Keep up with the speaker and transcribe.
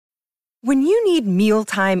When you need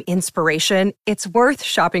mealtime inspiration, it's worth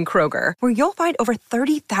shopping Kroger, where you'll find over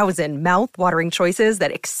 30,000 mouth-watering choices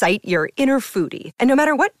that excite your inner foodie. And no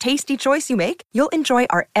matter what tasty choice you make, you'll enjoy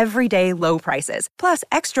our everyday low prices, plus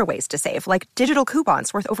extra ways to save, like digital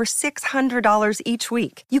coupons worth over $600 each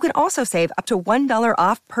week. You can also save up to $1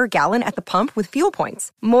 off per gallon at the pump with fuel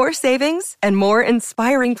points. More savings and more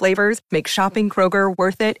inspiring flavors make shopping Kroger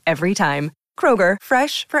worth it every time. Kroger,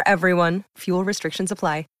 fresh for everyone. Fuel restrictions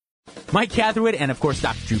apply. Mike Catherwood and, of course,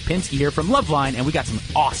 Dr. Drew Pinsky here from Loveline, and we got some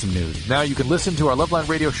awesome news. Now you can listen to our Loveline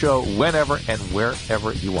radio show whenever and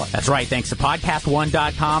wherever you want. That's right. Thanks to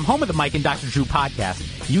PodcastOne.com, home of the Mike and Dr. Drew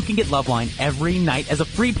podcast, you can get Loveline every night as a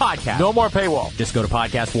free podcast. No more paywall. Just go to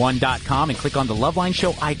PodcastOne.com and click on the Loveline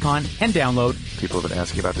show icon and download. People have been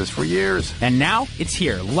asking about this for years. And now it's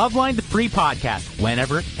here. Loveline, the free podcast,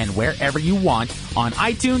 whenever and wherever you want on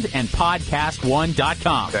iTunes and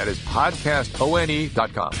PodcastOne.com. That is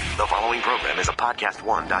PodcastOne.com. The following program is a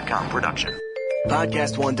PodcastOne.com production.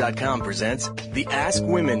 PodcastOne.com presents the Ask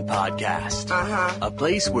Women Podcast. A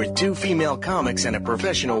place where two female comics and a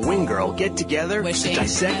professional wing girl get together to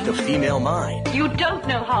dissect the female mind. You don't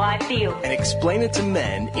know how I feel. And explain it to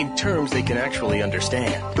men in terms they can actually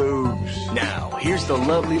understand. Boobs. Now, here's the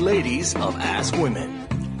lovely ladies of Ask Women.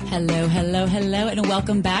 Hello, hello, hello, and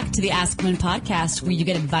welcome back to the Ask Women Podcast, where you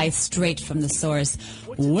get advice straight from the source.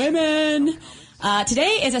 Women!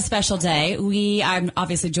 Today is a special day. I'm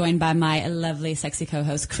obviously joined by my lovely, sexy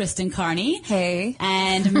co-host, Kristen Carney. Hey.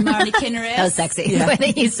 And Marnie Kinneris. That was sexy. Yeah. I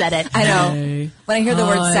think you said it. I know. Hey. When I hear the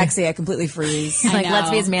word sexy, I completely freeze. Like, let's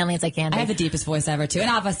be as manly as I can be. I have the deepest voice ever, too. And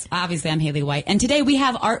obviously, I'm Haley White. And today we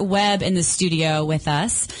have Art Webb in the studio with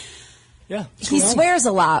us. Yeah. He swears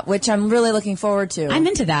a lot, which I'm really looking forward to. I'm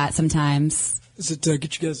into that sometimes. Does it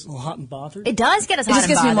get you guys a little hot and bothered? It does get us hot and bothered.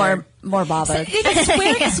 It just gives me more bothered.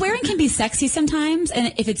 Swearing can be sexy sometimes,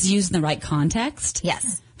 and if it's used in the right context.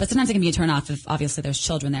 Yes. But sometimes it can be a turn off if obviously there's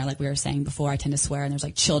children there, like we were saying before. I tend to swear, and there's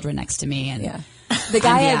like children next to me, and the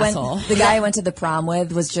guy I went to the prom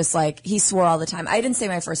with was just like, he swore all the time. I didn't say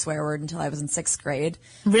my first swear word until I was in 6th grade.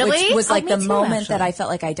 Really? Which was like the moment that I felt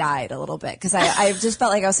like I died a little bit, because I just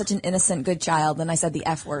felt like I was such an innocent, good child. Then I said the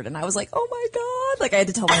F word, and I was like, oh my God. Like, I had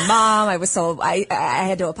to tell my mom. I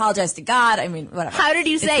had to apologize to God. I mean, whatever. How did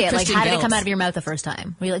you say it? Like, how did it come out of your mouth the first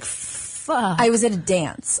time? Were you like, fuck? I was at a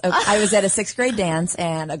dance. I was at a 6th grade dance,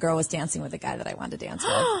 and a girl was dancing with a guy that I wanted to dance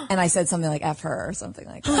with. And I said something like F her or something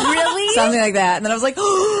like that. Really? Something like that. And then I was like,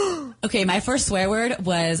 okay, my first swear word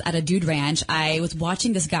was at a dude ranch. I was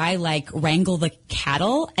watching this guy like wrangle the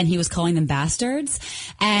cattle, and he was calling them bastards.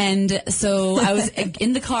 And so I was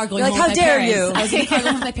in the car going home with my parents. You? I was in the car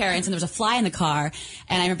going home with my parents, and there was a fly in the car.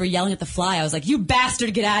 And I remember yelling at the fly. I was like, you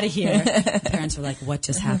bastard, get out of here. My parents were like, what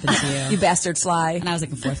just happened to you? You bastard fly. And I was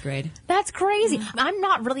like in 4th grade. That's crazy. I'm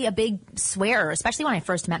not really a big swearer, especially when I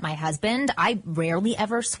first met my husband. I rarely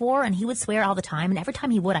ever swore, and he would swear all the time. And every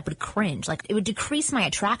time he would, I would cringe. Like, it would decrease my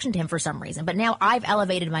attraction to him for some reason. But now I've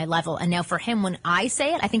elevated my level, and now for him, when I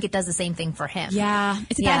say it, I think it does the same thing for him. Yeah,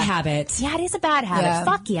 it's a bad habit. Yeah, it is a bad habit. Yeah.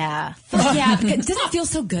 Fuck yeah. Fuck yeah. Doesn't it feel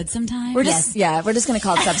so good sometimes? We're just going to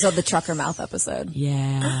call this episode the Trucker Mouth episode.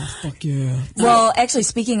 Yeah. Fuck yeah. Well, actually,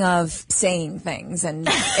 speaking of saying things and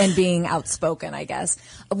being outspoken, I guess,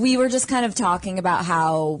 we were just kind of talking about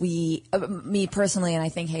how we, me personally, and I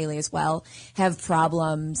think Haley as well, have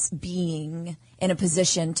problems being in a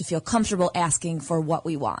position to feel comfortable asking for what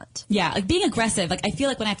we want. Yeah, like being aggressive. Like, I feel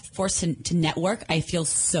like when I'm forced to network, I feel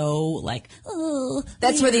so like, oh.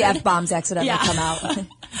 That's where the F-bombs accidentally come out.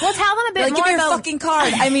 Well, tell them a bit more give me about your fucking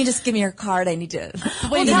card. I mean, just give me your card. I need to.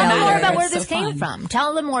 Well, tell them more about where this came from.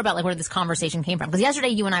 Tell them more about like where this conversation came from. Because yesterday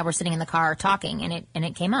you and I were sitting in the car talking, and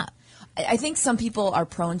it came up. I think some people are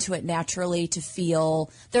prone to it naturally to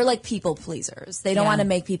feel they're like people pleasers. They don't want to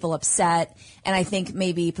make people upset. And I think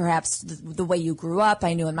maybe perhaps the way you grew up,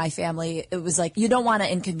 I knew in my family, it was like you don't want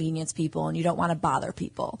to inconvenience people and you don't want to bother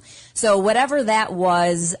people. So whatever that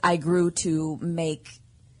was, I grew to make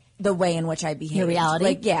the way in which I behave. Your reality?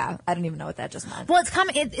 Like, yeah, I don't even know what that just meant. Well,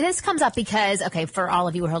 this comes up because, okay, for all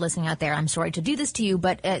of you who are listening out there, I'm sorry to do this to you,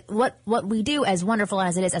 but what we do, as wonderful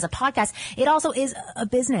as it is as a podcast, it also is a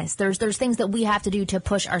business. There's things that we have to do to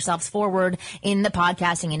push ourselves forward in the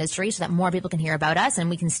podcasting industry so that more people can hear about us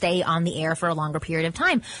and we can stay on the air for a longer period of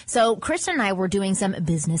time. So Kristen and I were doing some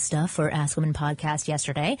business stuff for Ask Women Podcast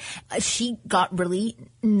yesterday. She got really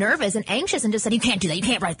nervous and anxious and just said, you can't do that. You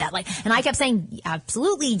can't write that. And I kept saying,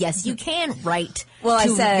 absolutely, yes, you can write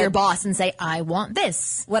to your boss and say, I want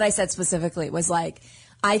this. What I said specifically was like,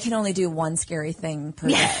 I can only do one scary thing per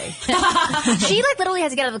day. She like literally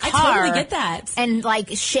has to get out of the car. I totally get that. And like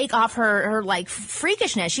shake off her like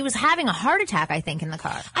freakishness. She was having a heart attack, I think, in the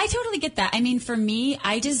car. I totally get that. I mean, for me,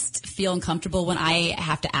 I just feel uncomfortable when I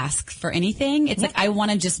have to ask for anything. It's like I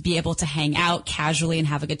want to just be able to hang out casually and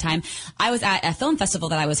have a good time. I was at a film festival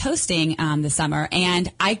that I was hosting this summer,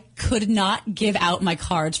 and I could not give out my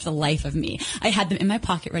cards for the life of me. I had them in my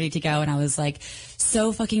pocket ready to go, and I was like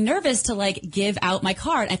so fucking nervous to like give out my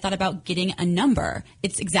card. I thought about getting a number.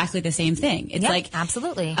 It's exactly the same thing. It's like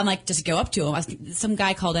absolutely. I'm like, just go up to him. Some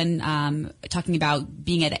guy called in talking about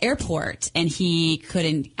being at an airport, and he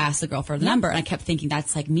couldn't ask the girl for the number, and I kept thinking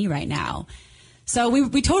that's like me right now. So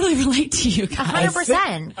we totally relate to you guys.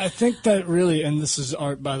 100%. I think that really, and this is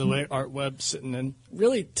Art, by the way, Art Webb sitting in.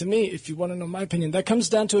 Really, to me, if you want to know my opinion, that comes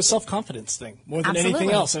down to a self-confidence thing more than anything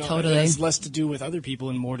else. Totally. It has less to do with other people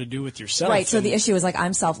and more to do with yourself. Right, so the issue is like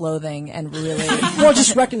I'm self-loathing and really... Well,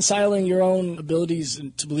 just reconciling your own abilities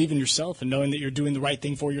and to believe in yourself and knowing that you're doing the right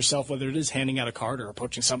thing for yourself, whether it is handing out a card or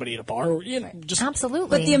approaching somebody at a bar or, just...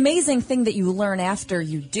 Absolutely. But the amazing thing that you learn after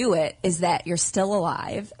you do it is that you're still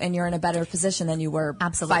alive and you're in a better position than you were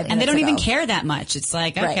 5 minutes And they don't even ago. care that much. It's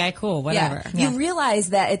like, okay, cool, whatever. Yeah. You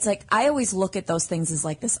realize that it's like, I always look at those things as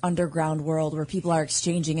like this underground world where people are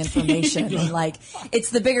exchanging information and like,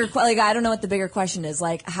 it's the bigger, like, I don't know what the bigger question is.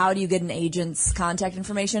 Like, how do you get an agent's contact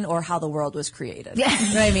information or how the world was created? Yeah.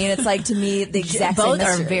 You know what I mean? It's like, to me, the exact same Both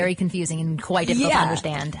are mystery. very confusing and quite difficult to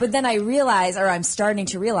understand. But then I realize, or I'm starting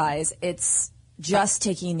to realize, it's just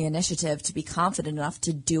taking the initiative to be confident enough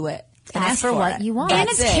to do it. Ask for what you want. And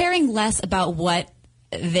it's caring less about what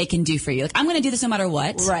they can do for you. Like, I'm going to do this no matter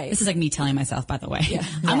what. Right. This is like me telling myself, by the way. Yeah.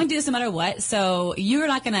 I'm going to do this no matter what. So you're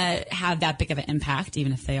not going to have that big of an impact,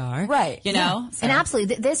 even if they are. Right. You know? So. And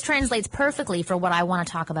absolutely, this translates perfectly for what I want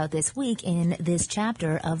to talk about this week in this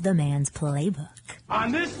chapter of The Man's Playbook.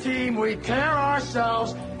 On this team, we tear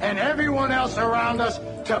ourselves and everyone else around us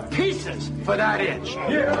to pieces for that inch.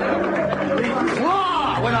 Yeah. We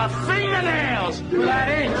claw with our fingernails for that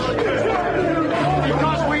inch.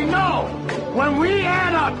 Because we know when we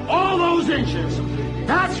add up all those inches,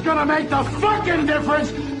 that's going to make the fucking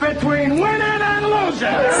difference between winning and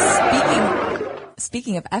losing.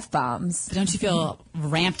 Speaking of F-bombs. Don't you feel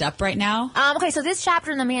ramped up right now? Okay, so this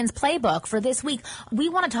chapter in The Man's Playbook for this week, we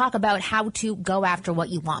want to talk about how to go after what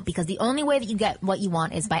you want, because the only way that you get what you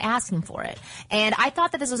want is by asking for it. And I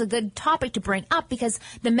thought that this was a good topic to bring up because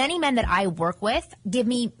the many men that I work with give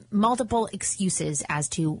me multiple excuses as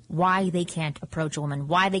to why they can't approach a woman,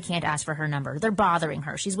 why they can't ask for her number. They're bothering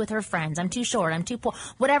her. She's with her friends. I'm too short. I'm too poor.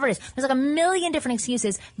 Whatever it is. There's like a million different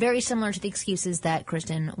excuses, very similar to the excuses that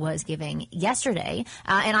Kristen was giving yesterday.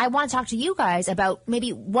 And I want to talk to you guys about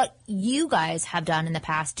maybe what you guys have done in the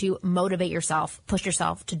past to motivate yourself, push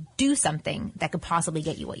yourself to do something that could possibly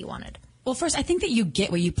get you what you wanted. Well, first, I think that you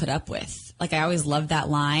get what you put up with. Like, I always love that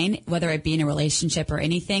line, whether it be in a relationship or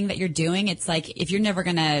anything that you're doing. It's like, if you're never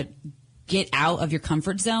going to get out of your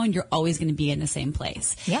comfort zone, you're always going to be in the same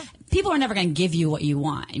place. Yeah. People are never going to give you what you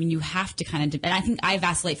want. I mean, you have to kind of, and I think I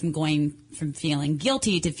vacillate from going from feeling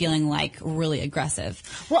guilty to feeling like really aggressive.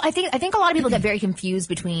 Well, I think a lot of people get very confused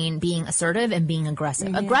between being assertive and being aggressive.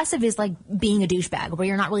 Mm-hmm. Aggressive is like being a douchebag, where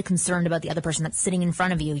you're not really concerned about the other person that's sitting in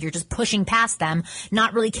front of you. You're just pushing past them,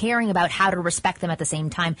 not really caring about how to respect them at the same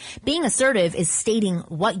time. Being assertive is stating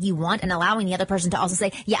what you want and allowing the other person to also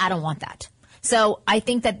say, yeah, I don't want that. So I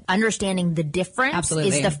think that understanding the difference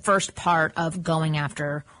is the first part of going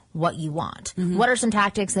after what you want. Mm-hmm. What are some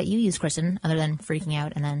tactics that you use, Kristen, other than freaking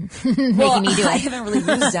out and then making me do it? I haven't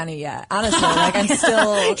really used any yet, honestly. Like, I'm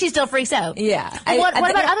still... She still freaks out. Yeah. What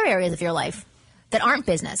about other areas of your life that aren't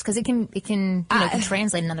business? Because it can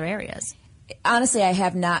translate in other areas. Honestly, I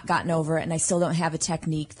have not gotten over it, and I still don't have a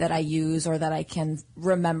technique that I use or that I can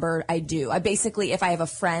remember I do. I basically, if I have a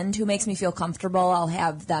friend who makes me feel comfortable, I'll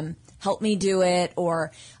have them help me do it,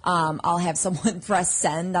 or I'll have someone press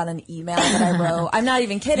send on an email that I wrote. I'm not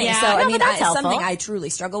even kidding. Yeah, so, I mean, it's something I truly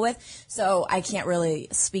struggle with, so I can't really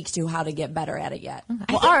speak to how to get better at it yet. Okay.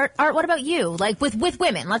 Well, Art, what about you? Like with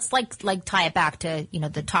women, let's like tie it back to,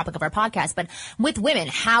 the topic of our podcast, but with women,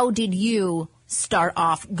 how did you start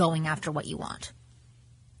off going after what you want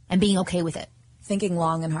and being okay with it? Thinking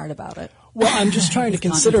long and hard about it. Well, I'm just trying to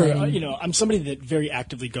consider, I'm somebody that very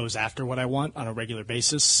actively goes after what I want on a regular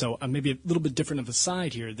basis, so I'm maybe a little bit different of a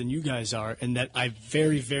side here than you guys are, in that I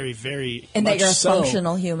very, very, very and much that you're a so,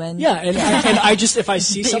 functional human. Yeah, and I just, if I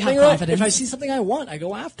see something I want, I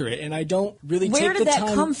go after it, and I don't really take the time. Where did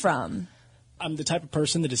that come from? I'm the type of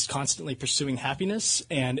person that is constantly pursuing happiness,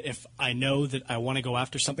 and if I know that I want to go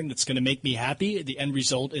after something that's going to make me happy, the end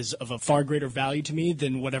result is of a far greater value to me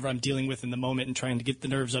than whatever I'm dealing with in the moment and trying to get the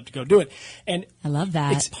nerves up to go do it. And I love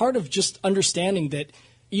that. It's part of just understanding that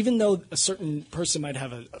even though a certain person might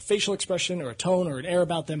have a facial expression or a tone or an air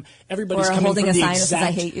about them, everybody's coming holding from a the sign exact. that says,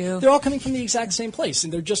 "I hate you." They're all coming from the exact same place,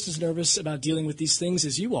 and they're just as nervous about dealing with these things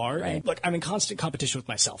as you are. Right. Look, I'm in constant competition with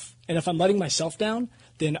myself, and if I'm letting myself down,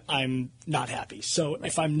 then I'm not happy. So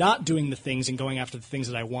if I'm not doing the things and going after the things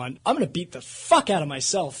that I want, I'm going to beat the fuck out of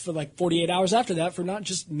myself for like 48 hours after that for not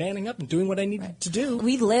just manning up and doing what I need to do.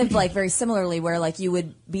 We lived like very similarly where like you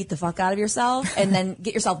would beat the fuck out of yourself and then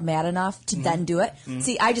get yourself mad enough to then do it.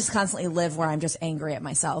 See, I just constantly live where I'm just angry at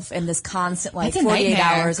myself and this constant like 48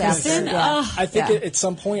 hours after. Yeah. I think at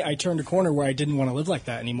some point I turned a corner where I didn't want to live like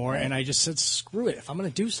that anymore, and I just said, screw it. If I'm going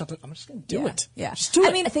to do something, I'm just going to do it. Yeah. Just do it.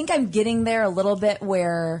 I mean, I think I'm getting there a little bit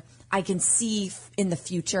where I can see in the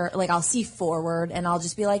future, like I'll see forward and I'll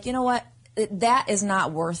just be like, you know what, that is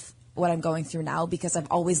not worth what I'm going through now because I've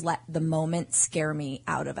always let the moment scare me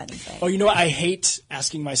out of anything. Oh, you know what? I hate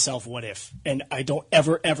asking myself what if, and I don't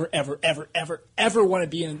ever want to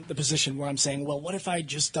be in the position where I'm saying, well, what if I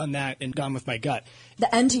just done that and gone with my gut?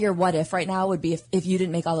 The end to your what if right now would be if you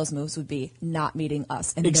didn't make all those moves would be not meeting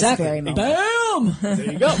us in Exactly. this very moment. Bam!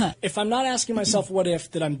 There you go. If I'm not asking myself what if,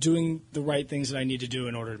 that I'm doing the right things that I need to do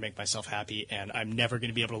in order to make myself happy, and I'm never going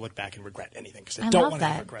to be able to look back and regret anything because I don't love want to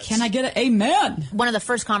have that. regrets. Can I get an amen? One of the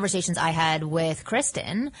first conversations I had with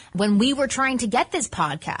Kristen when we were trying to get this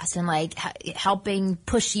podcast and like helping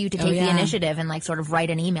push you to take the initiative and like sort of write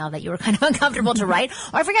an email that you were kind of uncomfortable to write,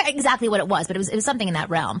 or I forget exactly what it was, but it was something in that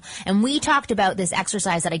realm. And we talked about this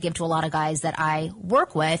exercise that I give to a lot of guys that I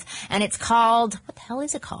work with, and it's called, what the hell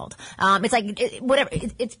is it called? It's like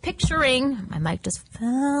it's picturing. My mic just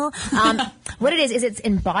fell. What it is it's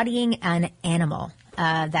embodying an animal.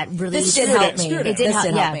 That really this did help me. It did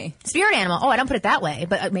help me. Spirit animal. Oh, I don't put it that way,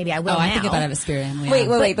 but maybe I will. I now. think about it as a spirit animal.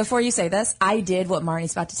 Yeah. Wait. Before you say this, I did what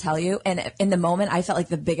Marnie's about to tell you, and in the moment, I felt like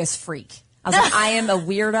the biggest freak. I was like, I am a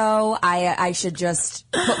weirdo. I should just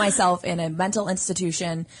put myself in a mental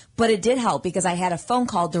institution. But it did help because I had a phone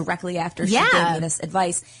call directly after she gave me this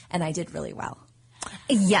advice, and I did really well.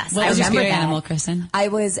 Yes. What was your spirit animal, Kristen? I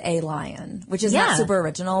was a lion, which is not super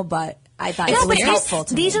original, but I thought it was helpful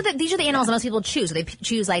to these me. These are the animals that most people choose. So they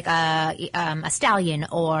choose like a stallion,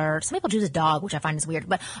 or some people choose a dog, which I find is weird,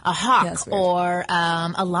 but a hawk or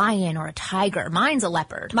a lion or a tiger. Mine's a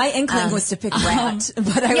leopard. My inkling was to pick rat,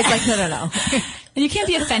 but I was like, no. And you can't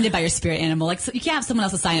be offended by your spirit animal. Like, so you can't have someone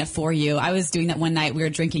else assign it for you. I was doing that one night. We were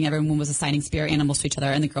drinking. Everyone was assigning spirit animals to each other.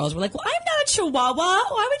 And the girls were like, well, I'm not a chihuahua.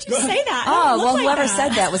 Why would you say that? Whoever said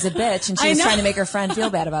that was a bitch. And she was trying to make her friend feel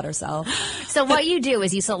bad about herself. So what you do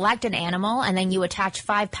is you select an animal and then you attach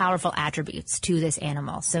 5 powerful attributes to this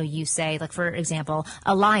animal. So you say, like, for example,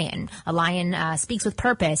 a lion. A lion speaks with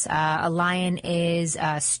purpose. A lion is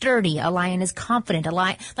sturdy. A lion is confident. A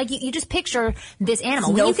lion, like, you just picture this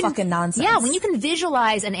animal. No fucking nonsense. Yeah, when you can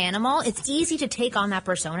visualize an animal, it's easy to take on that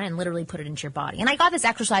persona and literally put it into your body. And I got this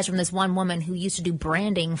exercise from this one woman who used to do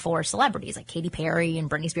branding for celebrities, like Katy Perry and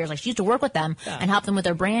Britney Spears. Like, she used to work with them and help them with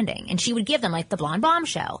their branding. And she would give them, like, the blonde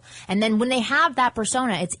bombshell. And then when they have that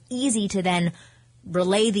persona, it's easy to then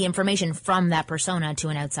relay the information from that persona to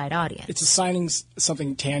an outside audience. It's assigning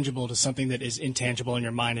something tangible to something that is intangible in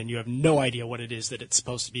your mind, and you have no idea what it is that it's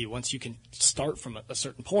supposed to be. Once you can start from a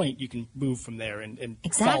certain point, you can move from there and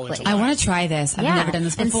fall into I want to try this. I've never done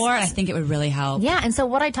this before, and I think it would really help. Yeah, and so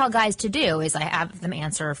what I tell guys to do is I have them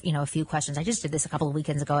answer, a few questions. I just did this a couple of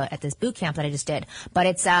weekends ago at this boot camp that I just did. But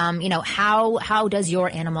it's, how does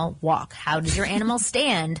your animal walk? How does your animal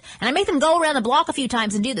stand? And I make them go around the block a few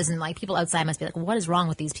times and do this, and like people outside must be like, what is wrong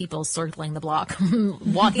with these people circling the block,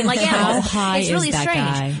 walking like animals? How high it's really is that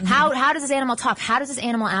strange. guy? How does this animal talk? How does this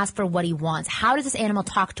animal ask for what he wants? How does this animal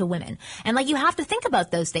talk to women? And like, you have to think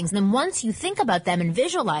about those things. And then once you think about them and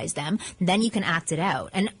visualize them, then you can act it out.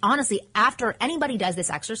 And honestly, after anybody does this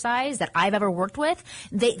exercise that I've ever worked with,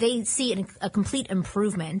 they see a complete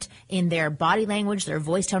improvement in their body language, their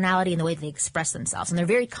voice tonality, and the way they express themselves. And they're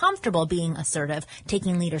very comfortable being assertive,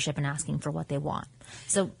 taking leadership, and asking for what they want.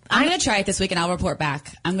 So I'm going to try it this week, and I'll report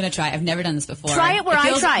back. I'm going to try it. I've never done this before. Try it where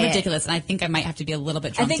I try it. Ridiculous, and I think I might have to be a little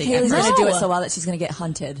bit drunk. I think Haley's going to do it so well that she's going to get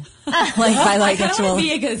hunted. I kind of want to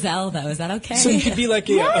be a gazelle, though. Is that okay? So you could be like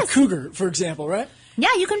a cougar, for example, right? Yeah,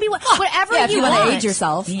 you can be whatever if you want. want to age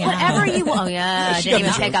yourself. Yeah. Whatever you want. Oh, yeah. I didn't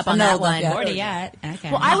even pick up on that one. Already yet. Okay.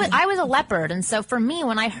 Well, I was a leopard, and so for me,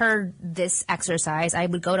 when I heard this exercise, I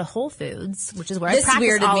would go to Whole Foods, which is where I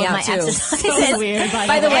practice all of my exercises. So weird.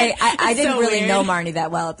 By the way, I didn't really know Marnie that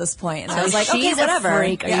well at this point, and I was like, okay, whatever.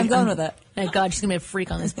 Freak. Yeah, I'm going with it. Thank God she's gonna be a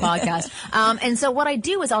freak on this podcast. And so what I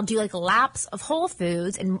do is I'll do like laps of Whole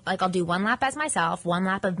Foods, and like I'll do one lap as myself, one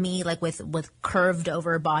lap of me like with curved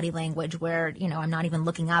over body language where, I'm not even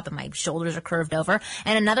looking up and my shoulders are curved over,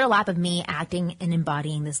 and another lap of me acting and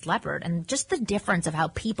embodying this leopard. And just the difference of how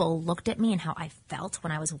people looked at me and how I felt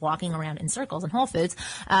when I was walking around in circles in Whole Foods,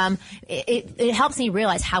 it helps me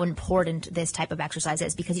realize how important this type of exercise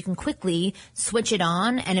is, because you can quickly switch it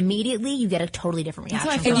on and immediately you get a totally different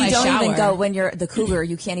reaction. And you don't even go, when you're the cougar,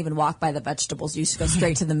 you can't even walk by the vegetables. You just go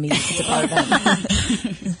straight to the meat department.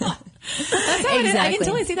 Exactly. I can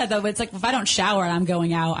totally see that though, but it's like if I don't shower and I'm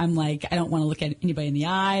going out, I'm like, I don't want to look at anybody in the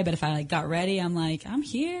eye, but if I like got ready, I'm like, I'm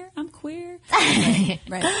here, I'm queer. Right.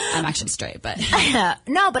 I'm actually straight, but.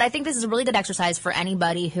 No, but I think this is a really good exercise for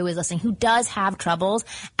anybody who is listening who does have troubles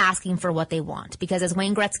asking for what they want. Because as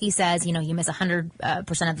Wayne Gretzky says, you miss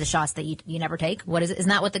 100% of the shots that you never take. What is it? Isn't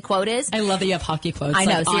that what the quote is? I love that you have hockey quotes. I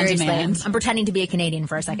know, like, seriously. On demand. I'm pretending to be a Canadian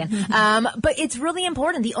for a second. But it's really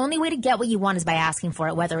important. The only way to get what you want is by asking for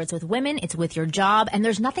it, whether it's with women, it's with your job, and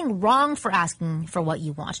there's nothing wrong for asking for what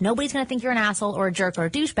you want. Nobody's going to think you're an asshole or a jerk or a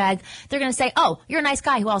douchebag. They're going to say, oh, you're a nice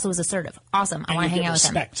guy who also is assertive. Awesome. I want to hang out with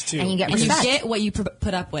him. Too. And you get respect. respect. You get what you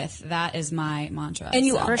put up with. That is my mantra. And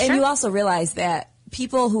you also realize that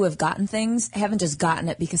people who have gotten things haven't just gotten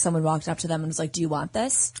it because someone walked up to them and was like, do you want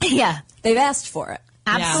this? Yeah. They've asked for it.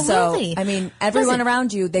 Absolutely. So, everyone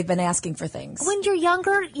around you, they've been asking for things. When you're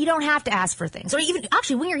younger, you don't have to ask for things. Or even,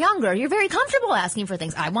 actually, when you're younger, you're very comfortable asking for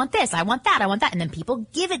things. I want this, I want that, I want that. And then people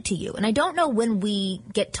give it to you. And I don't know when we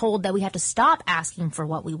get told that we have to stop asking for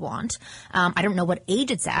what we want. I don't know what age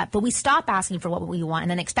it's at, but we stop asking for what we want and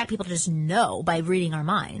then expect people to just know by reading our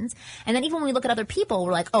minds. And then even when we look at other people,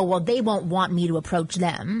 we're like, oh, well, they won't want me to approach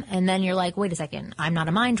them. And then you're like, wait a second, I'm not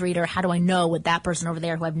a mind reader. How do I know what that person over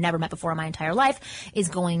there who I've never met before in my entire life is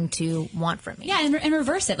going to want from me? Yeah, and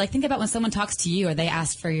reverse it. Like, think about when someone talks to you or they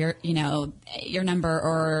ask for your number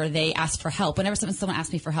or they ask for help. Whenever someone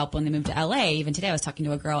asked me for help when they moved to LA, even today I was talking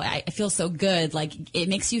to a girl, I feel so good. Like, it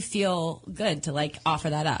makes you feel good to, like, offer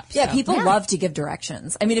that up. Yeah, so. People love to give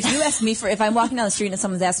directions. I mean, if you ask me if I'm walking down the street and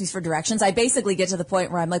someone's asking me for directions, I basically get to the point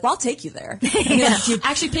where I'm like, well, I'll take you there.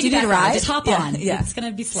 Actually, piggyback ride. Just hop on. Yeah. It's going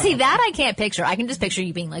to be slow. See, that I can't picture. I can just picture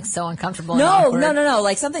you being, like, so uncomfortable. No.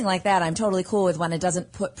 Like, something like that I'm totally cool with when it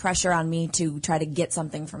doesn't put pressure on me to try to get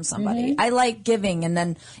something from somebody. I like giving, and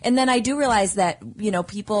then I do realize that,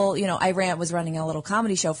 people, I was running a little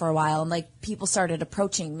comedy show for a while, and like people started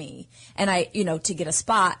approaching me and to get a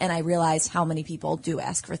spot, and I realized how many people do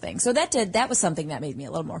ask for things. So that was something that made me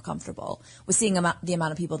a little more comfortable with seeing the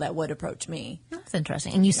amount of people that would approach me. That's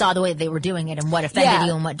interesting. And you saw the way they were doing it and what offended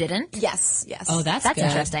you and what didn't? Yes. Oh, that's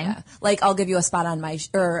interesting. Yeah. Like, I'll give you a spot on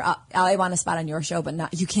I want a spot on your show,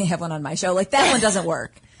 but you can't have one on my show. Like, that one doesn't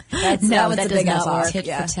work. That does not work. Tit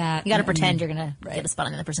for tat. You got to pretend you're going to get a spot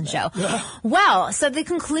on the other person's show. Well, so the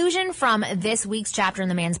conclusion from this week's chapter in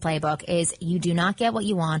The Man's Playbook is you do not get what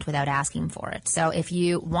you want without asking for it. So if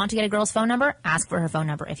you want to get a girl's phone number, ask for her phone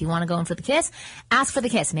number. If you want to go in for the kiss, ask for the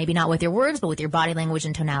kiss. Maybe not with your words, but with your body language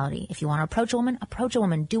and tonality. If you want to approach a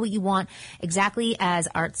woman, do what you want. Exactly as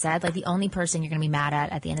Art said, like, the only person you're going to be mad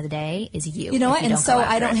at the end of the day is you. You know what? And so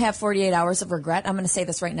I don't have 48 hours of regret. I'm going to say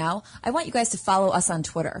this right now. I want you guys to follow us on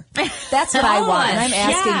Twitter. That's what I want, and I'm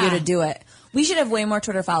asking you to do it. We should have way more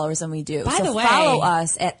Twitter followers than we do. By the way, follow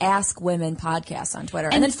us at Ask Women Podcast on Twitter,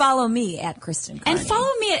 and then follow me at Kristen Carney. And follow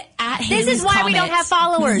me at This is why we don't have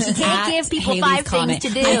followers. You can't give people Haley's 5 things to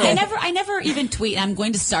do. I never even tweet, and I'm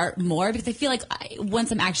going to start more because I feel like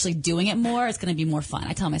once I'm actually doing it more, it's going to be more fun.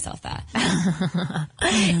 I tell myself that.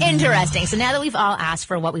 Interesting. So now that we've all asked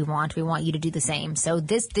for what we want you to do the same. So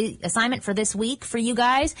the assignment for this week for you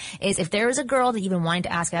guys is, if there is a girl that you've been wanting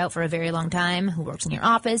to ask out for a very long time, who works in your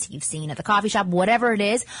office, you've seen at the coffee shop, whatever it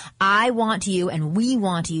is, I want you and we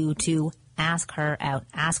want you to ask her out.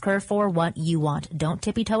 Ask her for what you want. Don't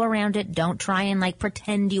tippy-toe around it. Don't try and, like,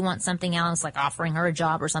 pretend you want something else, like offering her a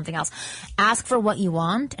job or something else. Ask for what you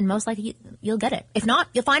want, and most likely you'll get it. If not,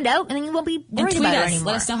 you'll find out, and then you won't be worried about it anymore.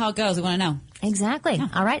 Let us know how it goes. We want to know. Exactly. Yeah.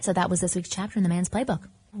 All right, so that was this week's chapter in The Man's Playbook.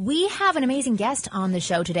 We have an amazing guest on the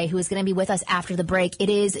show today who is going to be with us after the break. It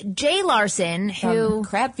is Jay Larson, who...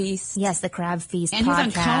 Crab Feast. Yes, the Crab Feast and podcast. And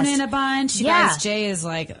he's on Conan a bunch. You guys, Jay is,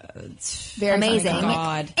 like... very amazing. Oh,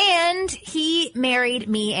 God. And he married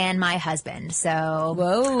me and my husband. So...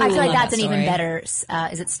 Whoa. I feel like that's an even better... is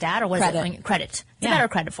it stat or what credit. Is it? Credit. It's a better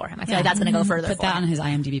credit for him. I feel like that's going to go further Put for that him. on his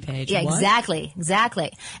IMDb page. Yeah, what?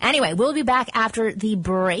 Exactly. Anyway, we'll be back after the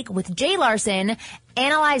break with Jay Larson,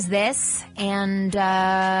 Analyze This, and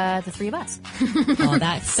the three of us. All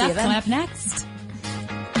that stuff coming up next.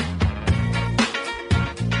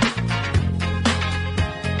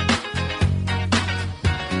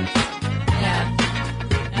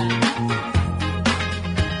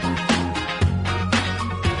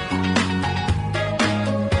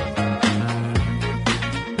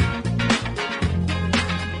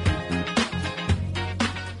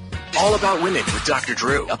 About Women with Dr.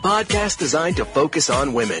 Drew, a podcast designed to focus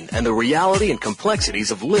on women and the reality and complexities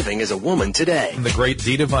of living as a woman today. The great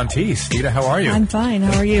Dita Von Teese. Dita, how are you? I'm fine.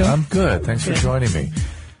 How are you? I'm good. Thanks for joining me.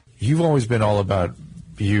 You've always been all about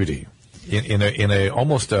beauty in a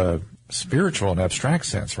almost a spiritual and abstract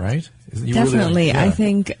sense, right? You Definitely. Really, yeah. I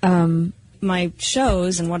think my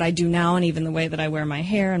shows and what I do now, and even the way that I wear my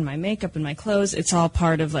hair and my makeup and my clothes, it's all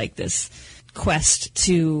part of like this quest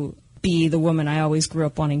to be the woman I always grew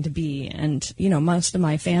up wanting to be. And, you know, most of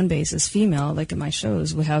my fan base is female, like in my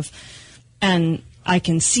shows we have, and I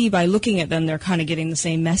can see by looking at them, they're kind of getting the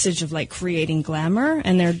same message of like creating glamour,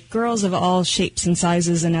 and they're girls of all shapes and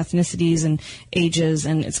sizes and ethnicities and ages,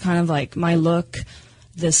 and it's kind of like my look,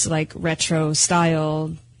 this like retro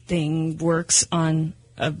style thing works on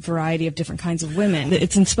a variety of different kinds of women.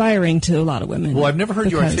 It's inspiring to a lot of women. Well, I've never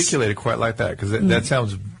heard you articulate it quite like that, because that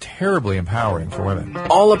sounds terribly empowering for women.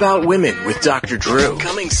 All About Women with Dr. Drew.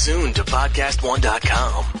 Coming soon to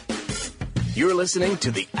podcast1.com. You're listening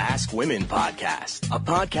to the Ask Women podcast, a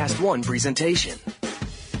Podcast One presentation.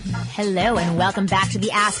 Hello and welcome back to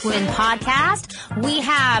the Ask Women podcast. We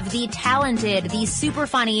have the talented, the super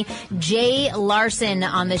funny Jay Larson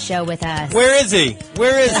on the show with us. Where is he?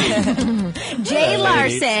 Jay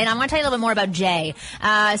Larson. I want to tell you a little bit more about Jay.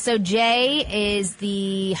 So Jay is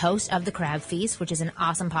the host of The Crab Feast, which is an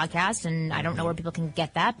awesome podcast, and I don't know where people can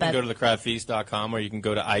get that. But you can go to thecrabfeast.com, or you can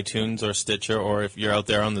go to iTunes or Stitcher, or if you're out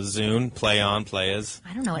there on the Zune, Play On, Players.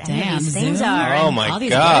 I don't know what any of these things are. Oh my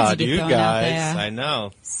God, you guys. I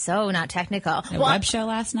know. So not technical. A web show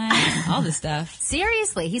last night, all this stuff.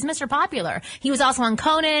 Seriously, he's Mr. Popular. He was also on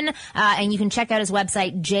Conan, and you can check out his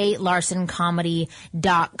website,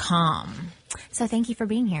 jlarsoncomedy.com. So thank you for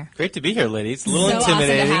being here. Great to be here, ladies. A little So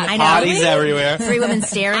intimidating. awesome to have. I know. Hotties everywhere. 3 women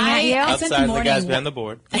staring at you. Outside, the guys behind the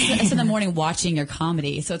board. I spent the morning watching your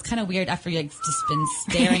comedy, so it's kind of weird after you've just been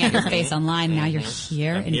staring at your face online. Now you're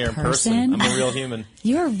here, in person. I'm a real human.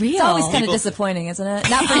 You're real. It's always kind of disappointing, isn't it?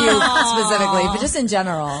 Not for you specifically, but just in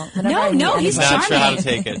general. No, he's Not charming. sure how to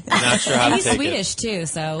take it. Not sure how to He's take Swedish too,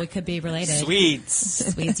 so we could be related.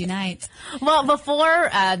 Swedes. Swedes unite. Well, before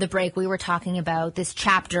the break, we were talking about this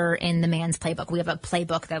chapter in the Man's Playbook. We have a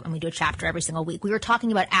playbook that when we do a chapter every single week. We were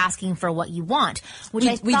talking about asking for what you want, which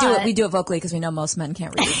we do it vocally because we know most men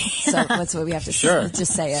can't read. So that's what we have to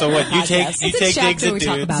just say. So what you take digs at dudes.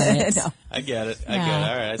 Talk about it. No. I get it. All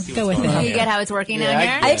right. I see Go what's with going it. on you here. get how it's working down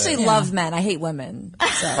here. I actually love men. I hate women.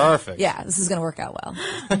 So, Perfect. Yeah, this is going to work out well.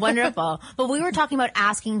 Wonderful. But we were talking about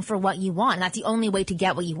asking for what you want. And that's the only way to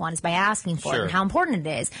get what you want is by asking for it and how important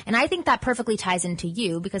it is. And I think that perfectly ties into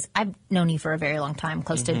you because I've known you for a very long time,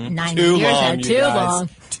 close to 9 Too years long, now. you Too guys. long.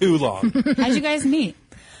 Too long. How'd you guys meet?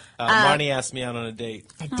 Marnie asked me out on a date.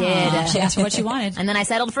 I did. She asked for what she wanted. And then I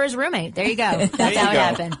settled for his roommate. There you go. That's There you how it go.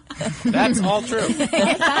 happened. That's all true.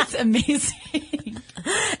 That's amazing.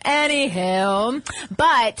 Anywho,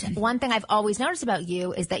 but one thing I've always noticed about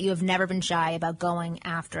you is that you have never been shy about going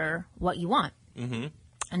after what you want. Mm-hmm.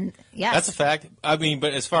 And yes. That's a fact. I mean,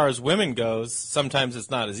 but as far as women goes, sometimes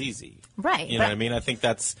it's not as easy. Right. You know what I mean? I think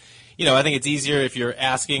that's, I think it's easier if you're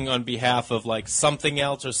asking on behalf of like something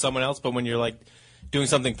else or someone else, but when you're like doing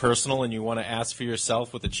something personal and you want to ask for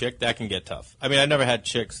yourself with a chick, that can get tough. I mean, I've never had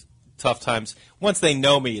chicks tough times. Once they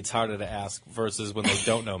know me, it's harder to ask versus when they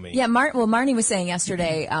don't know me. Yeah, Marnie was saying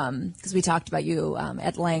yesterday, because we talked about you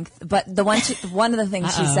at length, but one of the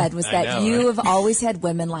things she said was that you have always had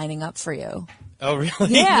women lining up for you. Oh,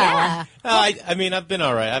 really? Yeah. I mean, I've been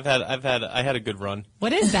all right. I had a good run.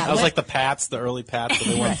 What is that? I was like the Pats, the early Pats,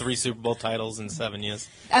 where they won 3 Super Bowl titles in 7 years.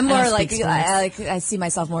 I'm more I see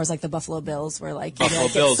myself more as like the Buffalo Bills, where like you Buffalo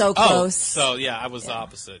get Bills. so close. So yeah, I was the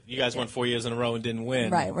opposite. You guys won 4 years in a row and didn't win,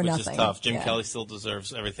 right? We're which nothing. is tough. Jim Yeah. Kelly still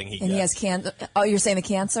deserves everything he And gets. he has cancer. Oh, you're saying the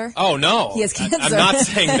cancer? Oh no, he has cancer. I'm not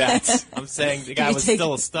saying that. I'm saying the guy was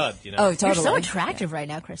still a stud. Oh, totally. You're so attractive right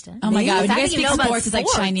now, Kristen. Oh my God! When The you guys fact that speak know about sports, it's like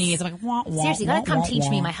Chinese. I'm like, wah, wah, seriously, you gotta come wah, teach wah.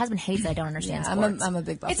 me. My husband hates that I don't understand sports. I'm a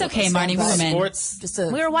big Buffalo It's okay, Bills Marnie. fan, We're but women. Sports.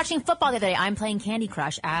 We were watching football the other day. I'm playing Candy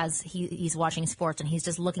Crush as he's watching sports, and he's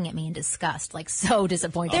just looking at me in disgust, like so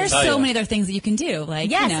disappointed. There's so many other things that you can do. Like,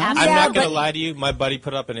 Yes, you know. absolutely. I'm not going to lie to you. My buddy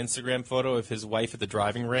put up an Instagram photo of his wife at the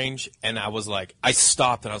driving range, and I was like, I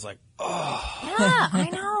stopped, and I was like, oh. Yeah, I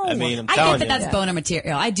know. I mean, I'm I telling get that you. that's boner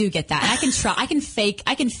material. I do get that. And I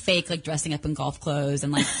can fake like dressing up in golf clothes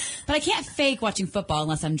and like, but I can't fake watching football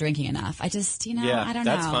unless I'm drinking enough. I just, I don't know.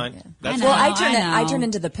 That's fine. Yeah. That's well, fine. I turn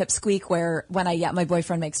into the pipsqueak where when my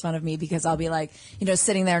boyfriend makes fun of me because I'll be like,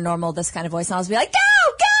 sitting there normal, this kind of voice, and I'll just be like, go!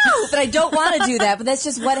 But I don't want to do that. But that's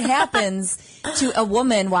just what happens to a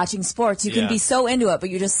woman watching sports. You can be so into it, but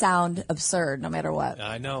you just sound absurd no matter what.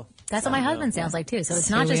 I know. That's what my husband sounds like too. So it's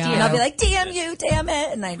not Here just we you. are. And I'll be like, damn you, damn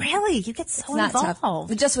it. And I really, you get so it's not involved. tough.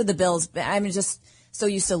 But just with the Bills, I'm just so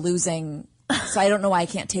used to losing. So I don't know why I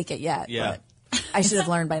can't take it yet. Yeah. But I should have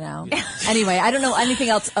learned by now. Anyway, I don't know anything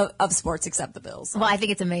else of sports except the Bills. Well, I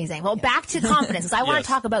think it's amazing. Well, back to confidence. 'Cause I want Yes.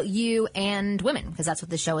 to talk about you and women because that's what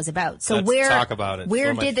the show is about. So Let's talk about it. It's Where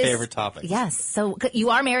one of my did this? favorite topics. Yes. So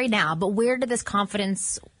you are married now, but where did this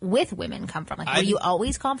confidence with women come from? Like, were you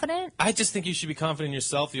always confident? I just think you should be confident in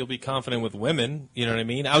yourself. You'll be confident with women. You know what I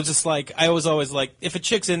mean? I was always like, if a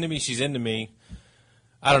chick's into me, she's into me.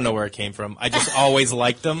 I don't know where it came from. I just always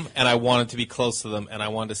liked them, and I wanted to be close to them, and I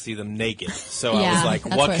wanted to see them naked. So I was like,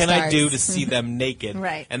 what can I do to see them naked?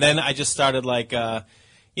 Right. And then I just started like,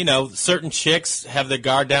 certain chicks have their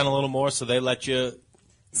guard down a little more, so they let you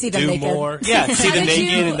see them do naked. more. Yeah, see How them did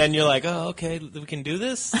naked, you- and then you're like, oh, okay, we can do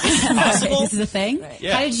this? This is possible? This is a thing?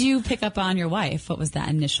 Yeah. How did you pick up on your wife? What was that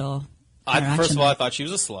initial First of all, I thought she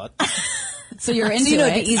was a slut. So you're into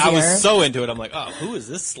it'd be it. easier. I was so into it. I'm like, oh, who is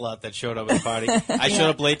this slut that showed up at the party? I showed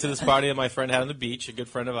up late to this party that my friend had on the beach, a good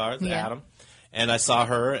friend of ours, Yeah. Adam. And I saw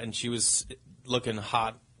her, and she was looking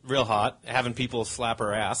hot, real hot, having people slap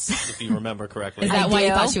her ass, if you remember correctly. Is that why you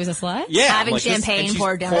do. thought she was a slut? Yeah. I'm Having like, this- champagne and she's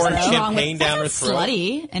poured down her pouring throat. champagne down her That's throat.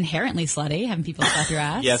 slutty, inherently slutty, having people slap your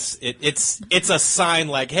ass. Yes, it's a sign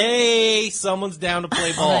like, hey, someone's down to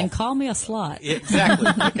play Well, ball. then call me a slut. Exactly.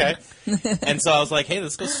 Okay. And so I was like, hey,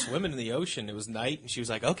 let's go swimming in the ocean. It was night. And she was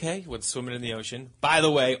like, okay, went swimming in the ocean. By the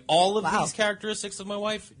way, all of these characteristics of my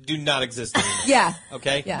wife do not exist anymore. Yeah.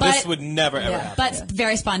 Okay? Yeah. This But- would never, ever happen. But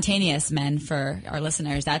very spontaneous, men, for our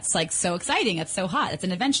listeners. That's like so exciting. It's so hot. It's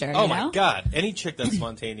an adventure. Oh, you my know? God. Any chick that's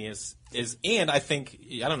spontaneous is, and I think,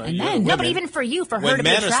 I don't know, And you men. know, No, but women, even for you, for her when to be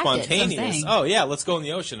men are attracted. spontaneous, saying. oh, yeah, let's go in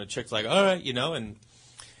the ocean. A chick's like, all right,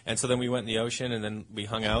 and so then we went in the ocean, and then we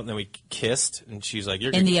hung out, and then we kissed, and she's like,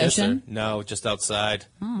 you're a In good the kisser. ocean? No, just outside.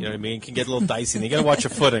 You know what I mean? It can get a little dicey, and you got to watch your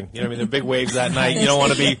footing. You know what I mean? There are big waves that night. You don't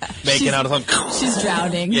want to be making out of something. She's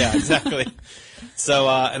drowning. Yeah, exactly. So,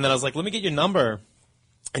 and then I was like, let me get your number.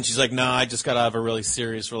 And she's like, nah, I just got out of a really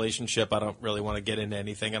serious relationship. I don't really want to get into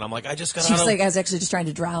anything. And I'm like, I just got She out was of... like, I was actually just trying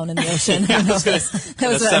to drown in the ocean. I was going That to was what I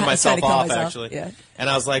send was trying myself to kill off, myself. actually. Yeah. And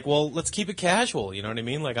I was like, well, let's keep it casual. You know what I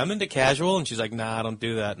mean? Like, I'm into casual. And she's like, nah, I don't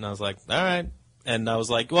do that. And I was like, all right. And I was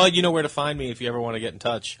like, well, you know where to find me if you ever want to get in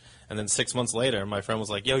touch. And then 6 months later, my friend was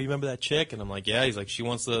like, yo, you remember that chick? And I'm like, yeah. He's like, she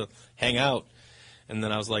wants to hang out. And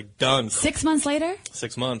then I was like, done. 6 months later?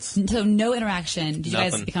 6 months. So no interaction. Did you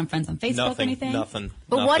guys Nothing. become friends on Facebook or anything? Nothing.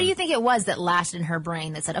 But what do you think it was that lasted in her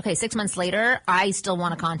brain that said, okay, 6 months later, I still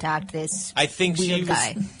want to contact this I think weird she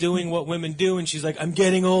guy? was doing what women do, and she's like, I'm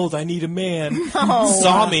getting old. I need a man.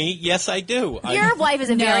 Saw me. Yes, I do. Your wife is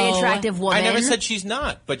a very No. attractive woman. I never said she's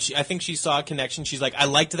not, but I think she saw a connection. She's like, I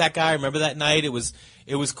liked that guy. I remember that night. It was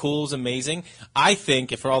cool. It was amazing. I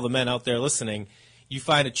think, if for all the men out there listening, you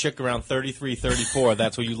find a chick around 33, 34,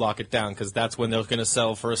 that's where you lock it down, because that's when they're going to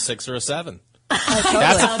sell for a 6 or a 7. That's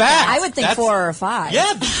a fact. I would think That's- 4 or 5.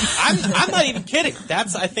 Yeah, I'm not even kidding.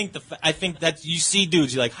 I think that you see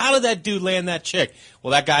dudes, you're like, how did that dude land that chick?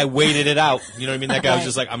 Well, that guy waited it out. You know what I mean? That guy was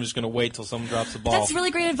just like, I'm just going to wait till someone drops the ball. That's really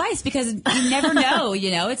great advice because you never know,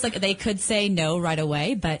 It's like they could say no right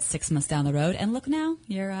away, but 6 months down the road, and look now,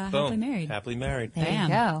 you're happily married. Happily married. There Bam.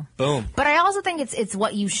 you go. Boom. But I also think it's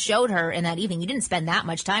what you showed her in that evening. You didn't spend that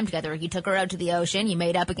much time together. You took her out to the ocean. You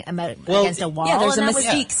made up against a wall. Yeah, there's a and that was-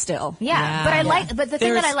 mystique still. Yeah, but I like. But the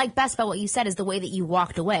thing that There's- I like best about what you said is the way that you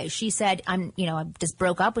walked away. She said, I just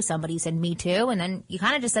broke up with somebody." You said, "Me too," and then you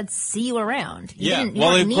kind of just said, "See you around." You Yeah. didn't, you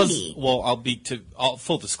Well, weren't it was. needy. Well, I'll be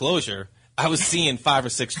full disclosure. I was seeing 5 or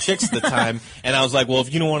 6 chicks at the time, and I was like, well,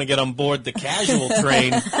 if you don't want to get on board the casual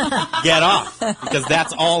train, get off, because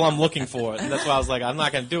that's all I'm looking for. And that's why I was like, I'm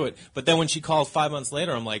not going to do it. But then when she called 5 months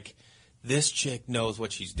later, I'm like, this chick knows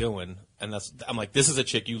what she's doing. And I'm like, this is a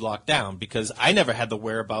chick you locked down, because I never had the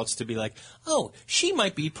whereabouts to be like, oh, she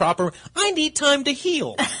might be proper. I need time to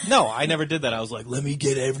heal. No, I never did that. I was like, let me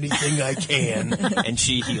get everything I can. And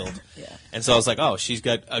she healed. And so I was like, oh, she's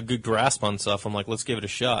got a good grasp on stuff. I'm like, let's give it a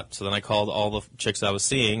shot. So then I called all the chicks I was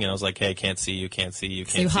seeing, and I was like, hey, can't see you, can't see you,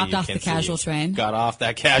 can't see you. you hopped off the can't see casual you. train? Got off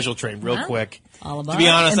that casual train real quick. All To about be it.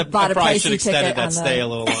 honest, I And bought a probably pricey should have extended ticket that on stay the- a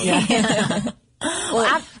little longer.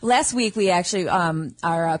 Well, last week we actually,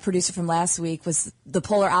 our producer from last week was the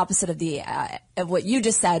polar opposite of what you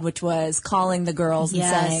just said, which was calling the girls and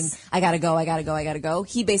Yes. saying, I gotta go, I gotta go, I gotta go.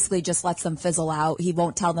 He basically just lets them fizzle out. He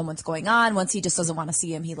won't tell them what's going on. Once he just doesn't want to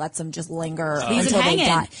see him, he lets them just linger Leaves until them they hanging.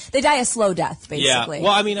 die. They die a slow death, basically. Yeah.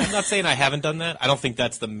 Well, I mean, I'm not saying I haven't done that. I don't think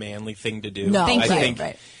that's the manly thing to do. No, Thank I you. think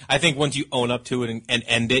Right. I think once you own up to it and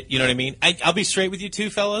end it, you know what I mean? I'll be straight with you too,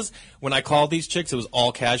 fellas. When I called these chicks, it was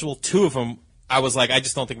all casual. 2 of them I was like, I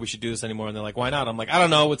just don't think we should do this anymore. And they're like, why not? I'm like, I don't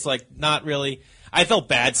know. It's like not really. I felt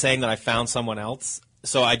bad saying that I found someone else.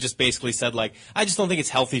 So I just basically said, like, I just don't think it's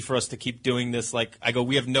healthy for us to keep doing this. Like, I go,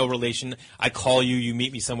 we have no relation. I call you, you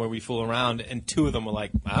meet me somewhere, we fool around. And two of them were like,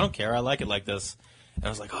 I don't care. I like it like this. And I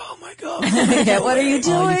was like, oh, my God. What are you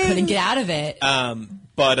doing? Oh, you couldn't get out of it.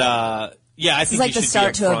 Yeah, I think it's like the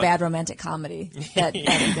start to a upfront. bad romantic comedy. That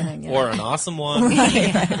beginning, Or an awesome one.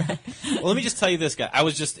 right. Well, let me just tell you this, guy. I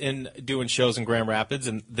was just doing shows in Grand Rapids,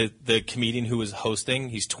 and the comedian who was hosting,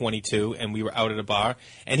 he's 22, and we were out at a bar,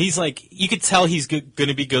 and he's like, you could tell he's going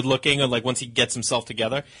to be good looking, like once he gets himself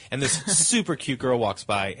together. And this super cute girl walks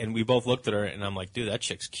by, and we both looked at her, and I'm like, dude, that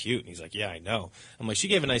chick's cute. And he's like, yeah, I know. I'm like, she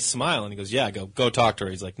gave a nice smile, and he goes, yeah. I go talk to her.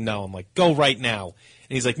 He's like, no. I'm like, go right now.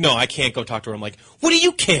 And he's like, no, I can't go talk to her. I'm like, what do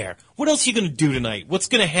you care? What else are you going to do tonight? What's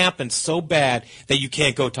going to happen so bad that you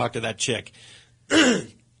can't go talk to that chick?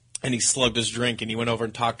 And he slugged his drink, and he went over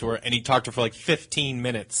and talked to her, and he talked to her for like 15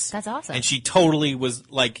 minutes. That's awesome. And she totally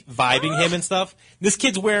was like vibing him and stuff. This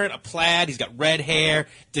kid's wearing a plaid. He's got red hair,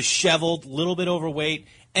 disheveled, a little bit overweight.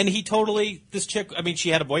 And he totally, this chick, I mean, she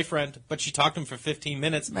had a boyfriend, but she talked to him for 15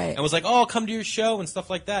 minutes and was like, oh, I'll come to your show and stuff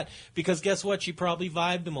like that. Because guess what? She probably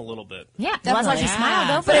vibed him a little bit. Yeah, well, that's why she smiled.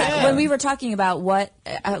 Go for But it. when we were talking about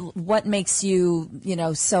what makes you,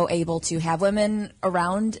 so able to have women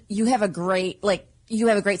around, you have a great,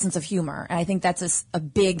 sense of humor. And I think that's a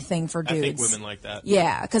big thing for dudes. I think women like that.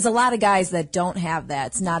 Yeah, because a lot of guys that don't have that,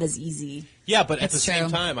 it's not as easy. Yeah, but at the same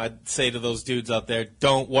time, I'd say to those dudes out there,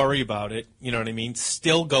 don't worry about it. You know what I mean?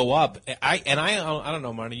 Still go up. I don't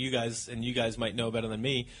know, Marnie, you guys might know better than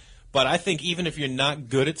me, but I think even if you're not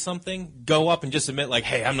good at something, go up and just admit, like,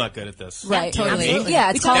 hey, I'm not good at this. Right, You know what I mean? Yeah,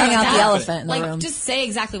 it's calling out the elephant in the room. Just say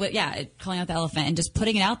exactly calling out the elephant and just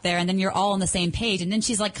putting it out there, and then you're all on the same page, and then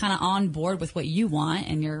she's like kind of on board with what you want,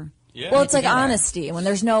 and you're... Yeah. Well, it's like honesty. When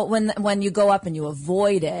there's when you go up and you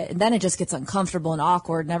avoid it, and then it just gets uncomfortable and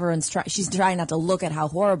awkward. And everyone's she's trying not to look at how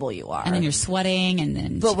horrible you are. And then you're sweating, and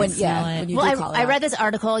then but when you I read this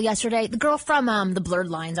article yesterday. The girl from the Blurred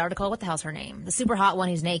Lines article. What the hell's her name? The super hot one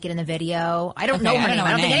who's naked in the video. I don't know her name.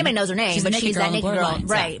 I don't think anybody knows her name. But she's that naked girl, lines,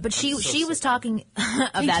 right? yeah. But she was talking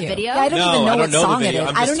of that video. Yeah, I don't even know what song it is.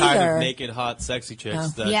 I'm just tired of naked, hot, sexy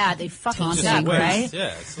chicks. That Yeah, they fucking just suck, waste. right?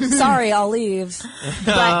 Yeah. Sorry, I'll leave.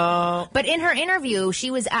 But in her interview,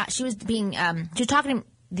 she was talking to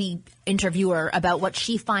the interviewer about what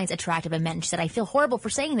she finds attractive in men. She said, I feel horrible for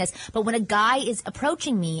saying this, but when a guy is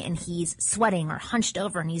approaching me and he's sweating or hunched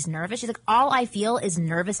over and he's nervous, she's like, all I feel is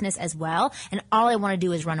nervousness as well, and all I want to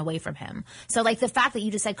do is run away from him. So like the fact that you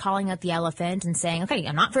just said calling out the elephant and saying, okay,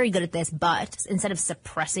 I'm not very good at this, but instead of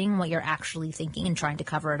suppressing what you're actually thinking and trying to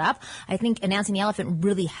cover it up, I think announcing the elephant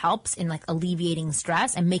really helps in like alleviating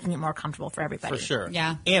stress and making it more comfortable for everybody. For sure.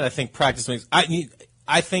 Yeah. And I think practice makes...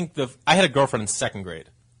 I think I had a girlfriend in second grade.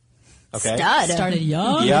 Okay. Stud. Started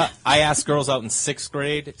young. Yeah, I asked girls out in 6th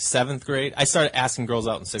grade, 7th grade. I started asking girls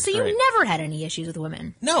out in 6th So grade. you never had any issues with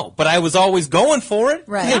women? No, but I was always going for it.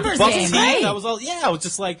 Right. Hey, Numbers bust game, teeth. right? I was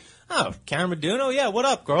just like, oh, Karen Meduno, yeah, what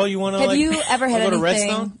up, girl? You want to Have you ever had go to anything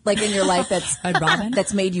Redstone? like in your life Robin?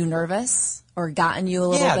 that's made you nervous or gotten you a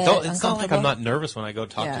little bit It's not like I'm not nervous when I go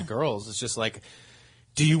talk to girls. It's just like,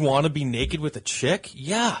 do you want to be naked with a chick?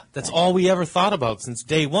 Yeah, that's all we ever thought about since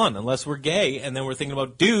day one, unless we're gay, and then we're thinking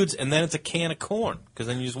about dudes, and then it's a can of corn. Because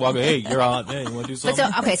then you just walk, hey, you're hot, hey, you want to do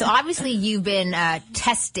something? So obviously you've been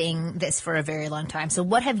testing this for a very long time. So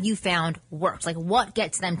what have you found works? Like what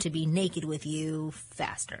gets them to be naked with you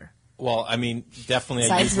faster? Well, I mean, definitely I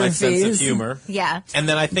Size use my and sense of fees. humor. Yeah. And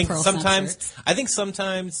then I think Pearl sometimes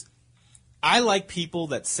concerts. I like people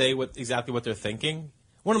that say exactly what they're thinking.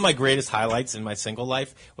 One of my greatest highlights in my single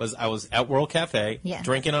life was I was at World Cafe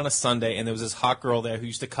drinking on a Sunday, and there was this hot girl there who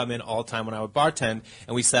used to come in all the time when I would bartend,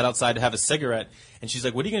 and we sat outside to have a cigarette, and she's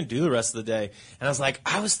like, what are you going to do the rest of the day? And I was like,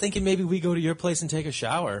 I was thinking maybe we go to your place and take a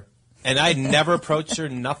shower. And I had never approached her,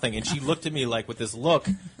 nothing. And she looked at me like with this look,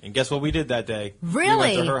 and guess what we did that day?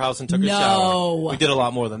 Really? We went to her house and took a shower. We did a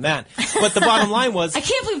lot more than that. But the bottom line was... I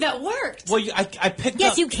can't believe that worked. Well, I picked up...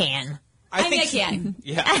 Yes, you can. I can.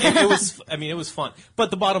 Yeah, it was. I mean, it was fun.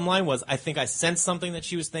 But the bottom line was, I think I sensed something that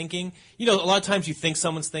she was thinking. You know, a lot of times you think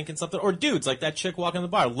someone's thinking something, or dudes like that chick walking in the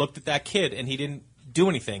bar looked at that kid and he didn't do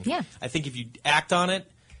anything. Yeah. I think if you act on it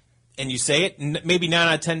and you say it, maybe 9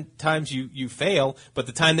 out of 10 times you fail, but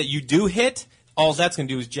the time that you do hit, all that's going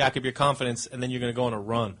to do is jack up your confidence, and then you're going to go on a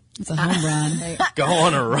run. It's a home run. Go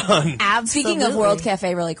on a run. Absolutely. Speaking of World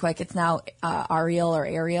Cafe, really quick, it's now Ariel or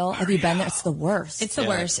Ariel. Have you been there? It's the worst. It's the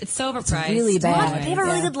worst. It's so overpriced. It's really bad. They have a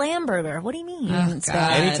really good lamb burger. What do you mean? It's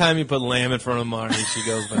bad. Anytime you put lamb in front of Marnie, she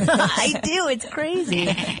goes bananas. I do. It's crazy.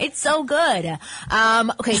 It's so good.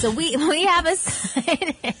 Okay, so we have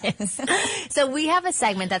we have a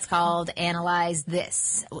segment that's called Analyze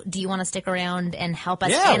This. Do you want to stick around and help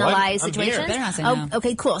us analyze situations? Better not say no.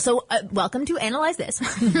 Okay, cool. So welcome to Analyze This.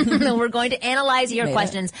 We're going to analyze your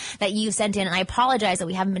questions that you sent in. And I apologize that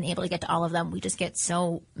we haven't been able to get to all of them. We just get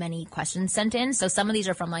so many questions sent in. So some of these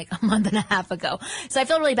are from like a month and a half ago. So I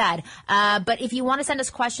feel really bad. But if you want to send us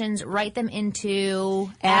questions, write them into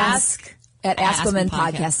Ask at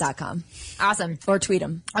AskWomenPodcast.com. Awesome. Or tweet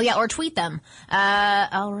them. Oh, yeah, or tweet them.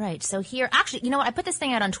 All right. So here, actually, you know what? I put this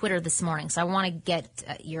thing out on Twitter this morning, so I want to get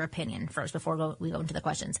your opinion first before we go into the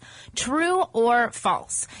questions. True or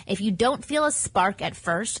false? If you don't feel a spark at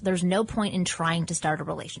first, there's no point in trying to start a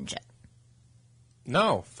relationship.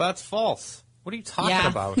 No, that's false. What are you talking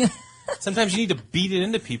about? Sometimes you need to beat it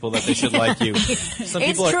into people that they should like you. Some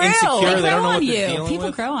people are insecure. They don't know what they're dealing People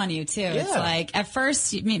with. grow on you, too. Yeah. It's like, at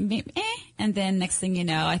first, and then next thing you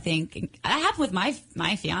know, I think, that happened with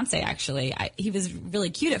my fiance, actually. He was really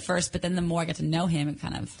cute at first, but then the more I got to know him, it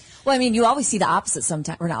kind of... Well, I mean, you always see the opposite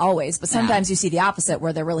sometimes, or not always, but sometimes you see the opposite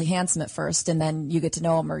where they're really handsome at first, and then you get to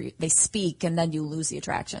know them, or they speak, and then you lose the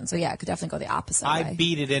attraction. So, yeah, it could definitely go the opposite way. I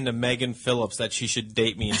beat it into Megan Phillips that she should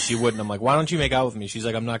date me, and she wouldn't. I'm like, why don't you make out with me? She's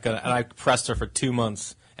like, I'm not going to. And I pressed her for 2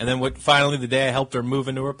 months. And then finally the day I helped her move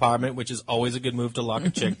into her apartment, which is always a good move to lock a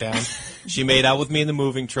chick down, she made out with me in the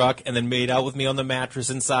moving truck, and then made out with me on the mattress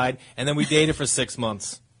inside, and then we dated for 6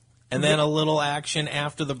 months. And then a little action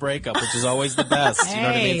after the breakup, which is always the best. You know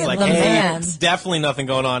what I mean? It's like, it's definitely nothing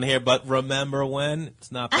going on here, but remember when?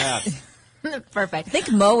 It's not that. Perfect. I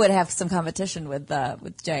think Mo would have some competition with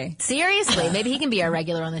Jay. Seriously, maybe he can be our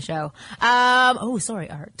regular on the show. Oh, sorry,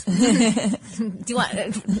 Art. Do you want?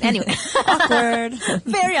 Anyway, awkward.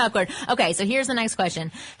 Very awkward. Okay, so here's the next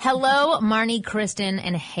question. Hello, Marnie, Kristen,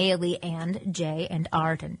 and Haley, and Jay, and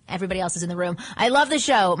Art, and everybody else is in the room. I love the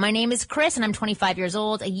show. My name is Chris, and I'm 25 years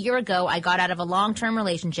old. A year ago, I got out of a long-term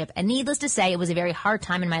relationship, and needless to say, it was a very hard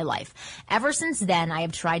time in my life. Ever since then, I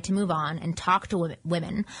have tried to move on and talk to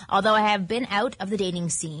women. Although I have been out of the dating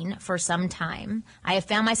scene for some time, I have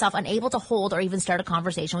found myself unable to hold or even start a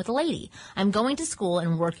conversation with a lady. I'm going to school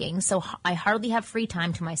and working, so I hardly have free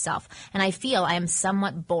time to myself, and I feel I am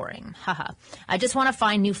somewhat boring. Haha. I just want to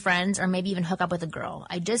find new friends or maybe even hook up with a girl.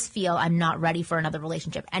 I just feel I'm not ready for another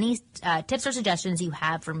relationship. Any tips or suggestions you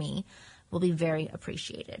have for me will be very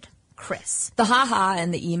appreciated. Chris. The haha in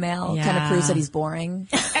the email kind of proves that he's boring.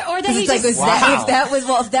 Or that he like, just...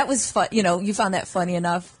 if that was fun, you found that funny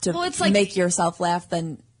enough to make yourself laugh,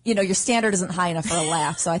 then, your standard isn't high enough for a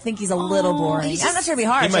laugh. So I think he's a little boring. I'm not sure it'd be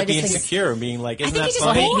hard. He might be insecure, being like, isn't that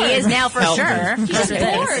funny? He is now for sure. He's just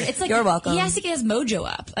bored. It's like, you're welcome. He has to get his mojo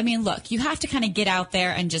up. I mean, look, you have to kind of get out there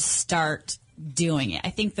and just start doing it. I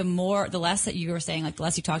think the less that you were saying, like the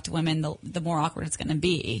less you talk to women, the more awkward it's going to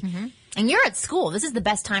be. Mm-hmm. And you're at school. This is the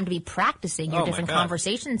best time to be practicing your different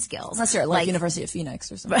conversation skills. Unless you're at like University of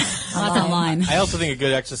Phoenix or something. That's online. I also think a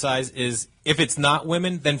good exercise is, if it's not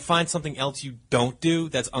women, then find something else you don't do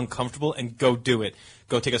that's uncomfortable and go do it.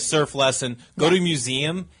 Go take a surf lesson. Go to a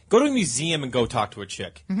museum. Go to a museum and go talk to a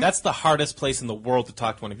chick. Mm-hmm. That's the hardest place in the world to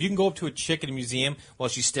talk to one. If you can go up to a chick at a museum while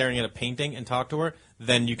she's staring at a painting and talk to her,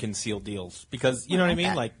 then you can seal deals. Because, you know what I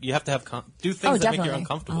mean? Like, you have to do things that make you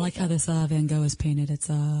uncomfortable. I like how this Van Gogh is painted. It's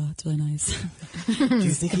really nice. Do you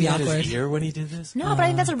think he had his ear when he did this? No, but I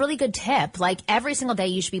think that's a really good tip. Like, every single day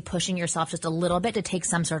you should be pushing yourself just a little bit to take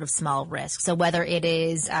some sort of small risk. So whether it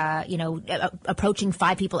is, approaching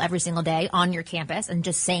 5 people every single day on your campus and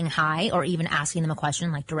just saying hi, or even asking them a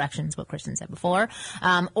question like directions, what Kristen said before,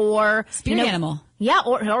 or spirit animal. Yeah,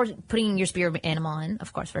 or putting your spirit animal in,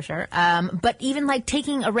 of course, for sure. But even like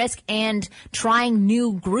taking a risk and trying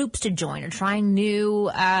new groups to join, or trying new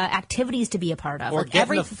activities to be a part of. Or like get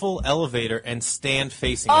in a full elevator and stand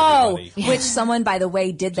facing everybody. Which someone, by the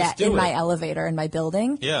way, did that in my elevator in my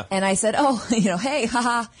building. Yeah. And I said, hey,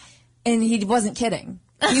 haha. And he wasn't kidding.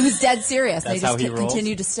 He was dead serious. That's they just how he rolls?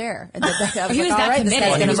 continued to stare. And he was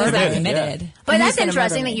that committed. Yeah. But that's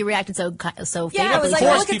interesting that you reacted so favorably. Yeah, I was like,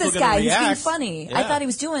 look at this guy. He's being react. funny. Yeah. I thought he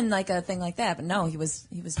was doing like a thing like that, but no, he was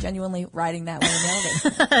genuinely riding that way in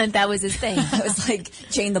the elevator. That was his thing. I was like,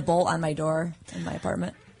 chain the bolt on my door in my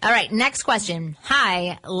apartment. All right, next question.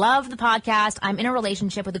 Hi, love the podcast. I'm in a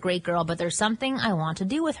relationship with a great girl, but there's something I want to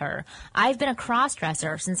do with her. I've been a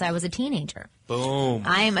cross-dresser since I was a teenager. Boom.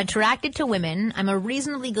 I am attracted to women. I'm a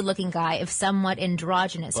reasonably good-looking guy, if somewhat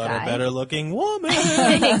androgynous But guy. a better-looking woman.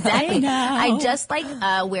 Exactly. I just like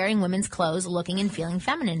wearing women's clothes, looking and feeling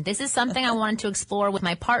feminine. This is something I wanted to explore with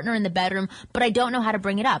my partner in the bedroom, but I don't know how to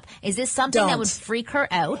bring it up. Is this something that would freak her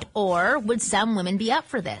out, or would some women be up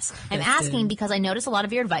for this? I'm asking because I notice a lot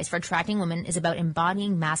of your advice for attracting women is about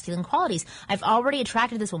embodying masculine qualities. I've already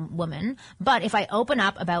attracted this woman, but if I open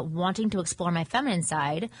up about wanting to explore my feminine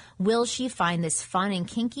side, will she find this fun and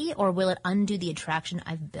kinky, or will it undo the attraction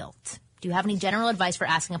I've built? Do you have any general advice for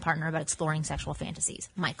asking a partner about exploring sexual fantasies?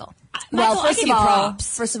 Michael. Well, Michael,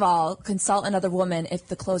 first of all, consult another woman if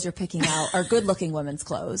the clothes you're picking out are good-looking women's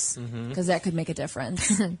clothes, because that could make a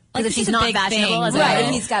difference. Like Like, if she's it's a not big fashionable, thing, as a Right, girl,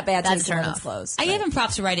 and he's got bad that's taste in turn women's off. clothes. I gave him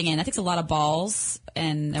props for writing in. I think it's a lot of balls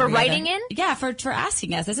and For every writing other- in? Yeah, for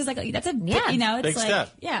asking us. This is like that's a Yeah. you know, it's Big like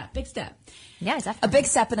step. yeah, big step. Yeah, A definitely. big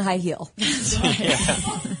step in a high heel.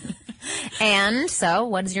 And so,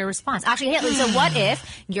 what is your response? Actually, hey, so what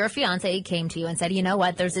if your fiance came to you and said, you know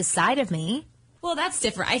what, there's this side of me. Well, that's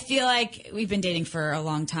different. I feel like we've been dating for a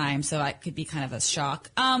long time, so it could be kind of a shock.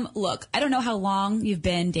 Look, I don't know how long you've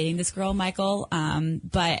been dating this girl, Michael,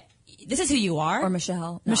 but this is who you are. Or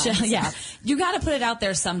Michelle. No, Michelle, I'm yeah. sorry. You got to put it out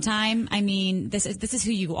there sometime. I mean, this is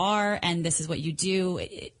who you are, and this is what you do.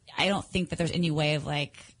 I don't think that there's any way of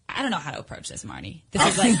like, I don't know how to approach this, Marnie. This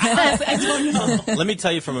is like, I don't know. Let me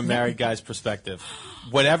tell you from a married guy's perspective.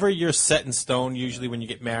 Whatever you're set in stone, usually when you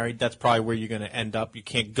get married, that's probably where you're going to end up. You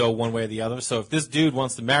can't go one way or the other. So if this dude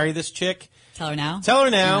wants to marry this chick, Tell her now. tell her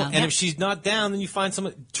now. Yeah. And Yeah. if she's not down, then you find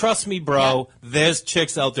someone. Trust me, bro, there's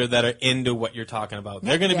chicks out there that are into what you're talking about.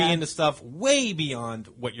 They're going to Yeah. be into stuff way beyond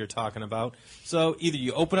what you're talking about. So either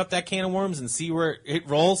you open up that can of worms and see where it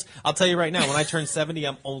rolls. I'll tell you right now, when I turn 70,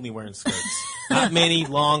 I'm only wearing skirts. Not many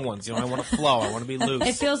long ones. You know, I want to flow. I want to be loose.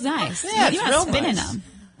 It feels nice. Yeah, you it's want real to spin in nice. them.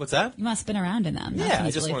 What's that? You want to spin around in them. That Yeah, I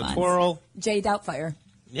seems just really want to fun. twirl. Jay Doubtfire.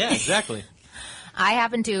 Yeah, exactly. I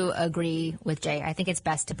happen to agree with Jay. I think it's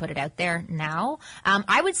best to put it out there now.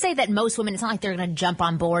 I would say that most women, it's not like they're going to jump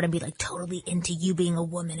on board and be like totally into you being a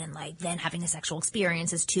woman and like then having a sexual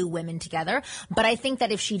experience as two women together. But I think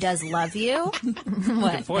that if she does love you,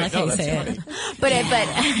 what? Boy, Like no, I that's say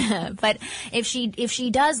funny. But if she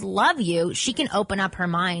does love you, she can open up her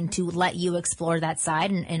mind to let you explore that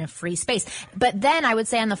side in a free space. But then I would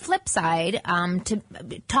say on the flip side, to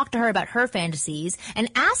talk to her about her fantasies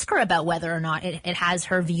and ask her about whether or not it has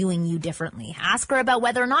her viewing you differently. Ask her about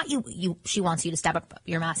whether or not she wants you to step up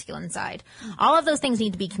your masculine side. All of those things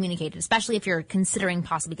need to be communicated, especially if you're considering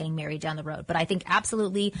possibly getting married down the road. But I think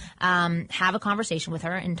absolutely have a conversation with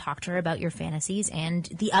her and talk to her about your fantasies and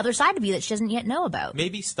the other side of you that she doesn't yet know about.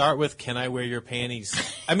 Maybe start with, can I wear your panties?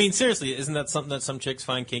 I mean, seriously, isn't that something that some chicks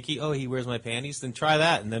find kinky? Oh, he wears my panties? Then try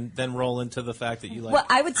that, and then roll into the fact that you like... Well,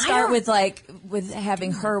 I would start with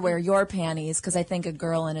having her wear your panties, because I think a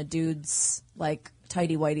girl in a dude's like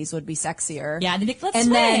tighty whities would be sexier. Yeah, let's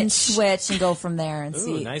and then switch. switch and go from there and Ooh,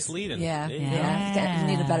 see. nice lead-in. Yeah, There you go. yeah. You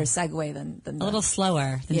need a better segue than A little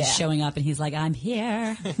slower than just Yeah. showing up and he's like, I'm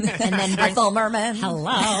here. And then Ethel Merman.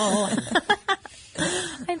 Hello.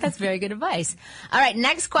 I think that's very good advice. All right,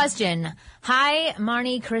 next question. Hi,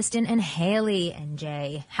 Marnie, Kristen, and Haley and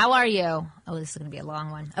Jay. How are you? Oh, this is going to be a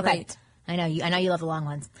long one. Okay. Right. I know you love the long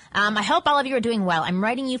ones. I hope all of you are doing well. I'm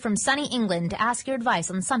writing you from sunny England to ask your advice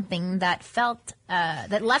on something that left.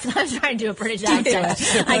 I'm trying to do a British accent.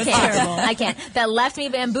 I can't. That left me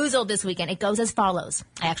bamboozled this weekend. It goes as follows.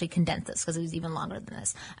 I actually condensed this because it was even longer than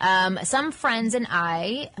this. Some friends and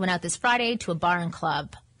I went out this Friday to a bar and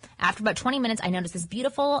club. After about 20 minutes, I noticed this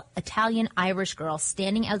beautiful Italian-Irish girl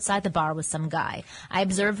standing outside the bar with some guy. I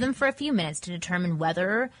observed them for a few minutes to determine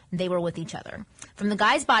whether they were with each other. From the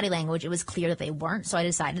guy's body language, it was clear that they weren't, so I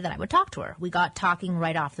decided that I would talk to her. We got talking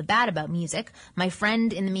right off the bat about music. My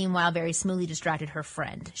friend, in the meanwhile, very smoothly distracted her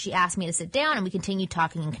friend. She asked me to sit down, and we continued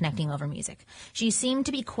talking and connecting over music. She seemed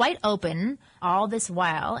to be quite open all this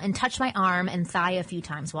while and touched my arm and thigh a few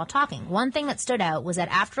times while talking. One thing that stood out was that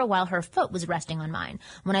after a while, her foot was resting on mine.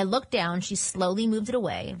 When I looked down, she slowly moved it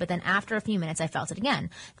away, but then after a few minutes, I felt it again.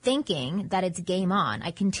 Thinking that it's game on,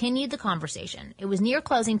 I continued the conversation. It was near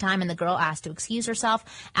closing time, and the girl asked to excuse herself.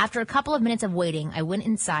 After a couple of minutes of waiting, I went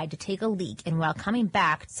inside to take a leak, and while coming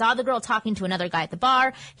back, saw the girl talking to another guy at the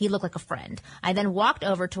bar. He looked like a friend. I then walked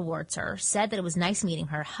over towards her, said that it was nice meeting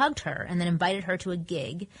her, hugged her, and then invited her to a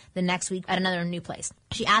gig the next week at another new place.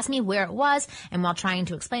 She asked me where it was, and while trying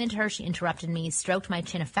to explain it to her, she interrupted me, stroked my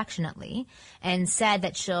chin affectionately, and said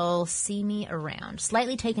that she'll she'll see me around.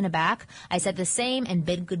 Slightly taken aback, I said the same and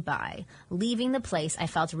bid goodbye. Leaving the place, I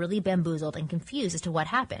felt really bamboozled and confused as to what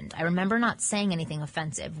happened. I remember not saying anything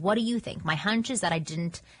offensive. What do you think? My hunch is that I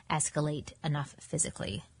didn't escalate enough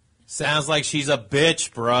physically. Sounds like she's a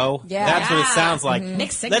bitch, bro. Yeah. That's what it sounds like.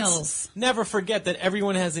 Mixed signals. Let's never forget that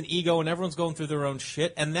everyone has an ego and everyone's going through their own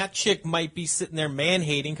shit. And that chick might be sitting there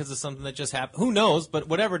man-hating because of something that just happened. Who knows? But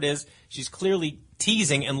whatever it is, she's clearly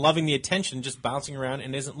teasing and loving the attention, just bouncing around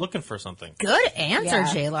and isn't looking for something. Good answer,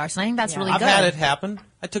 Yeah. Jay Larson. I think that's really I've good. had it happen.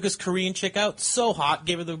 I took this Korean chick out, so hot,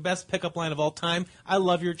 gave her the best pickup line of all time. I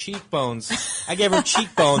love your cheekbones. I gave her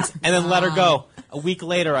cheekbones and then let her go. A week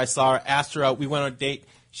later, I saw her, asked her out. We went on a date.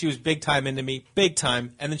 She was big time into me, big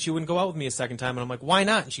time, and then she wouldn't go out with me a second time. And I'm like, why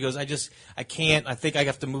not? And she goes, I can't. I think I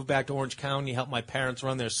have to move back to Orange County, help my parents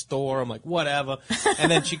run their store. I'm like, whatever. And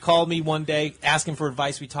then she called me one day asking for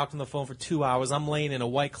advice. We talked on the phone for 2 hours. I'm laying in a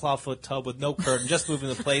white clawfoot tub with no curtain, just moving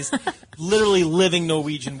the place, literally living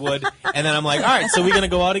Norwegian wood. And then I'm like, all right, so we're going to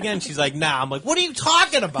go out again? She's like, nah. I'm like, what are you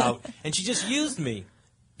talking about? And she just used me.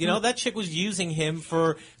 You know, that chick was using him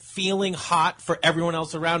for feeling hot for everyone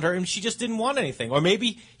else around her, and she just didn't want anything. Or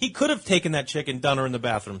maybe he could have taken that chick and done her in the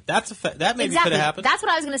bathroom. That maybe could have happened. That's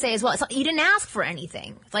what I was going to say as well. So you didn't ask for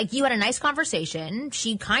anything. Like, you had a nice conversation.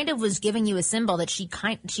 She kind of was giving you a symbol that she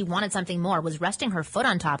wanted something more, was resting her foot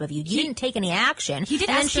on top of you. You didn't take any action. He did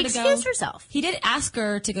and ask then her she to excused go. herself. He did ask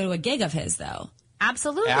her to go to a gig of his, though.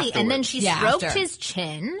 Absolutely. Afterwards. And then she Yeah, stroked after. his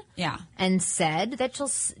chin Yeah. and said that she'll...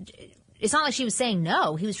 It's not like she was saying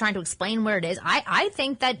no. He was trying to explain where it is. I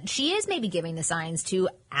think that she is maybe giving the signs to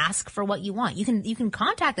ask for what you want. You can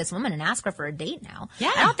contact this woman and ask her for a date now.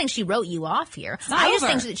 Yeah. I don't think she wrote you off here. not I just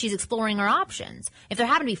over. think that she's exploring her options. If there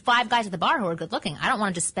happen to be 5 guys at the bar who are good looking, I don't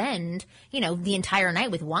want to just spend, the entire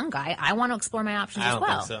night with one guy. I want to explore my options I as don't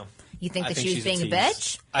well. think so. You think I that she was she's being a tease.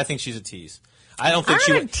 bitch? I think she's a tease. I don't think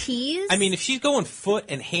she would tease. I mean, if she's going foot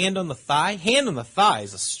and hand on the thigh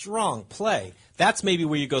is a strong play. That's maybe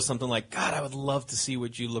where you go something like, God, I would love to see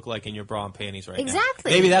what you look like in your bra and panties right now.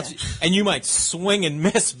 Exactly. Maybe that's, and you might swing and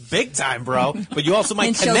miss big time, bro. But you also might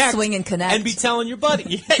And she'll connect, swing and connect. and be telling your buddy.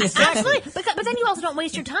 Yeah, exactly. Absolutely. But then you also don't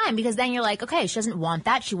waste your time, because then you're like, okay, she doesn't want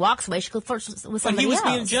that. She walks away. She goes first with But somebody he was else.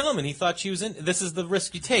 being a gentleman. He thought she was in. This is the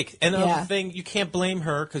risk you take. And Yeah. another thing, you can't blame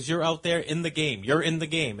her because you're out there in the game. You're in the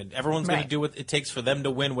game, and everyone's going to Right. do what it takes for them to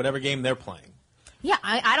win whatever game they're playing. Yeah,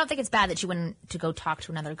 I don't think it's bad that she went to go talk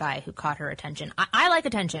to another guy who caught her attention. I like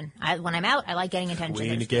attention. When I'm out, I like getting attention.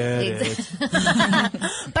 We There's- get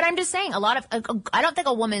it. But I'm just saying, I don't think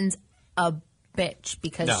a woman's a bitch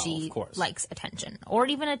because No, she of course. likes attention, or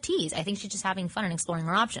even a tease. I think she's just having fun and exploring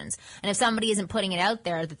her options. And if somebody isn't putting it out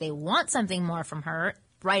there that they want something more from her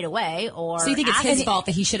right away, or So you think it's his asking- fault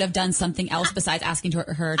that he should have done something else besides asking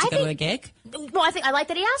her to go to a gig? Well, I think I like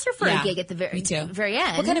that he asked her for Yeah, a gig at the me too. very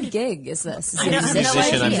end. What kind of gig is this? Is I it don't a have musician? no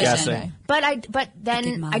Musician, I'm idea. guessing. But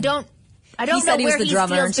then I don't He know said he was where the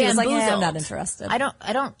drummer, feels and she was like, bamboozled. I'm not interested. I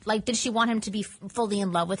don't like. Did she want him to be fully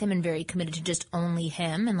in love with him and very committed to just only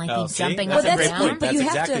him and Oh, be see? jumping That's up a great and point. down? That's you have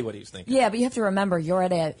exactly to- what he was thinking. Yeah, but you have to remember you're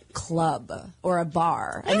at a club or a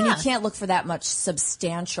bar. I mean, you Yeah. can't look for that much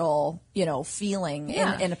substantial, feeling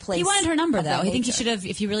in a place. He wanted her number, of though. that I think he nature. should have,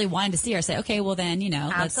 if he really wanted to see her, say, okay, well then,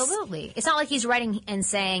 let's... Absolutely. It's not like he's writing and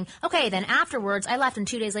saying, okay, then afterwards I left and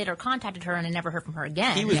 2 days later contacted her and I never heard from her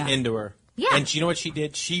again. He was into her. Yeah. And you know what she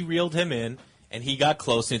did? She reeled him in, and he got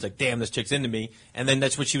close, and he's like, damn, this chick's into me. And then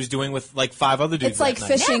that's what she was doing with, 5 other dudes It's like that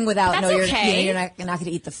night. fishing without that's you're okay. you're not going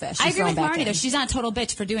to eat the fish. I You're agree with thrown back Marnie, though. in. She's not a total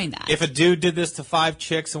bitch for doing that. If a dude did this to 5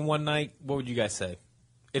 chicks in one night, what would you guys say?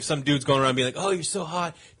 If some dude's going around being like, oh, you're so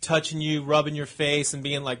hot, touching you, rubbing your face, and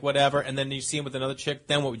being like, whatever, and then you see him with another chick,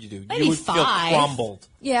 then what would you do? Maybe you would 5. feel crumbled.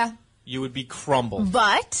 Yeah. You would be crumbled.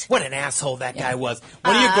 But What an asshole that guy was.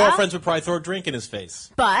 One of your girlfriends would probably throw a drink in his face.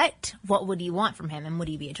 what would you want from him, and would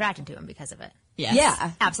you be attracted to him because of it? Yes.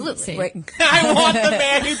 Yeah. Absolutely. See. Right. I want the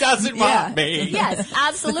man who doesn't Yeah. want me. Yes,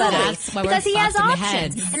 absolutely. That's why we're Because he has boxing the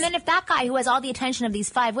options. heads. And then if that guy who has all the attention of these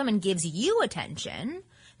 5 women gives you attention,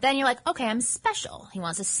 then you're like, okay, I'm special. He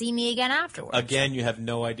wants to see me again afterwards. Again, you have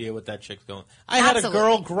no idea what that chick's going. I had a Absolutely.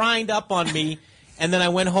 girl grind up on me, and then I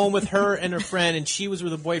went home with her and her friend, and she was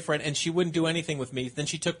with a boyfriend, and she wouldn't do anything with me. Then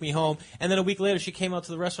she took me home, and then a week later, she came out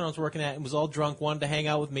to the restaurant I was working at and was all drunk, wanted to hang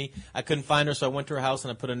out with me. I couldn't find her, so I went to her house,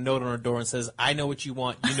 and I put a note on her door and says, I know what you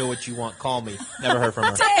want. You know what you want. Call me. Never heard from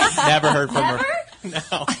her. Never heard from her.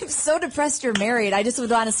 No. I'm so depressed you're married. I just would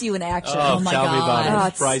want to see you in action. Oh, my tell me God. about it. Oh,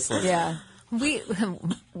 It's priceless. Yeah.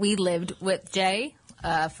 We lived with Jay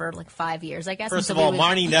for like 5 years, I guess. First of until all, we was-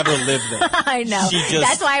 Marnie never lived there. I know. She just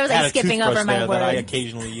That's why I was like had a skipping over toothbrush my there words. that I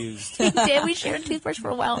occasionally used. We did. We shared a toothbrush for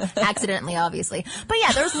a while, accidentally, obviously. But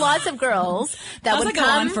yeah, there's lots of girls that How's would it go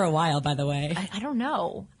on come. for a while, by the way? I don't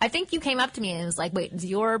know. I think you came up to me and was like, "Wait, is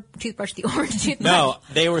your toothbrush the orange toothbrush?" No,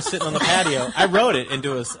 they were sitting on the patio. I wrote it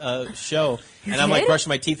into a show, and I'm like did? brushing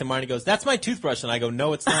my teeth, and Marnie goes, "That's my toothbrush," and I go,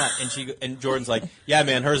 "No, it's not." And Jordan's like, "Yeah,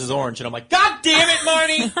 man, hers is orange," and I'm like, "God damn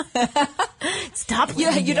it, Marnie!" Stop.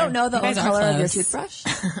 You don't know the You guys are color of your close. toothbrush?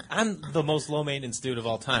 I'm the most low maintenance dude of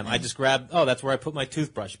all time. I just grab. Oh, that's where I put my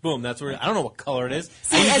toothbrush. Boom. That's where. I don't know what color it is.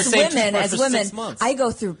 I See, use the as same women, toothbrush for 6 months. I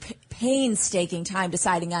go through painstaking time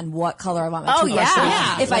deciding on what color I want my Oh, toothbrush to be.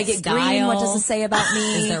 yeah. If I What get green, what does style? it say about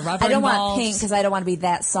me? Is there rubber I don't want involved? pink because I don't want to be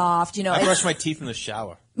that soft. You know, I it's- brush my teeth in the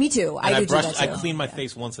shower. me too. And I do brush. that I too. clean my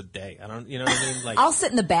face once a day. I don't. You know what I mean? Like. I'll sit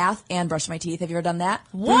in the bath and brush my teeth. Have you ever done that?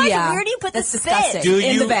 What? Yeah. Where do you put the That's spit? disgusting. Do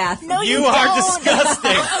in you- the bath? No, you you are don't.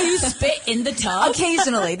 disgusting. Oh, you spit in the tub?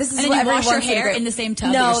 Occasionally. This is And then what you every wash your once in a hair great- in the same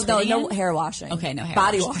tub that No, you're spitting no in? hair washing. Okay, no hair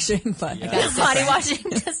body washing. washing, but That's Body different.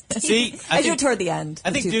 washing. Just See, I do it toward the end.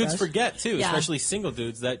 I think the dudes toothbrush. forget too, Yeah. especially single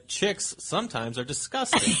dudes, that chicks sometimes are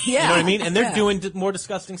disgusting. Yeah. You know what I mean? And they're Yeah. doing more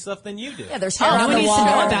disgusting stuff than you do. Yeah, there's hair Oh, on no the one needs to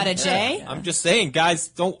wall. know about it, Jay. I'm just saying, guys,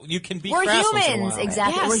 don't. You can be We're crass once in a humans, while.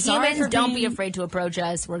 exactly. Yeah, We're sorry humans. for Don't be being- afraid to approach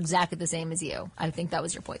us. We're exactly the same as you. I think that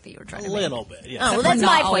was your point that you were trying A to make. little bit. Yeah. Oh, well, We're that's not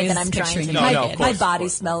my point always that I'm trying picturing to you make. No, My, of my course, body of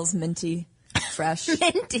course. smells minty, fresh.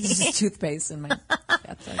 Minty. This is toothpaste in my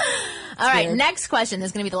bathtub. All right, weird. next question. This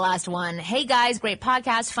is going to be the last one. Hey, guys, great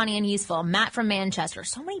podcast, funny and useful. Matt from Manchester.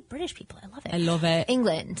 So many British people. I love it. I love it.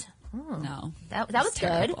 England. No. That was It's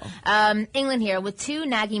good. terrible. England here with 2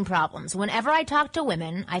 nagging problems. Whenever I talk to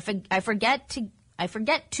women, I forget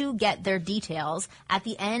to get their details at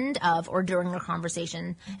the end of or during a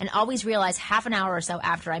conversation, and always realize half an hour or so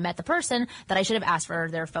after I met the person that I should have asked for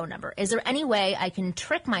their phone number. Is there any way I can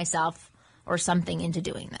trick myself or something into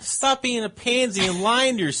doing this? Stop being a pansy and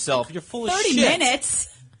lying to yourself. You're full of 30 shit. minutes?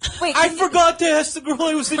 Wait, I forgot to ask the girl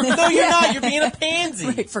I was in. No, you're not. You're being a pansy.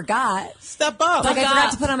 I forgot. Step up. Like I Fuck forgot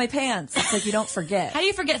up. to put on my pants. It's like you don't forget. How do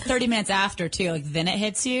you forget 30 minutes after, too? Like, then it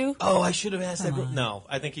hits you? Oh, I should have asked that girl. No,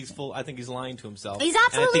 I think he's full. I think he's lying to himself. He's And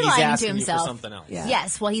absolutely I think he's lying to asking you himself. for something else. Yeah.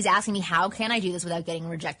 Yes, well, he's asking me, how can I do this without getting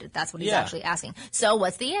rejected? That's what he's Yeah. actually asking. So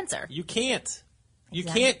what's the answer? You can't. You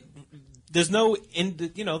Exactly. can't. There's no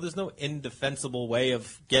there's no indefensible way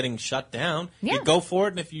of getting shut down. Yeah. You go for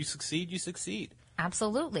it, and if you succeed, you succeed.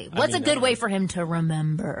 Absolutely. I What's mean, a good I- way for him to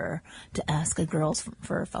remember to ask a girl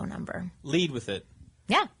for her phone number? Lead with it.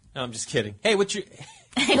 Yeah. No, I'm just kidding. Hey, what's your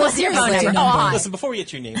What's your phone number? Oh, hi. Listen, before we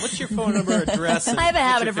get your name, what's your phone number, address? And I have a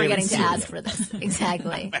what's habit your of forgetting to favorite ask for this.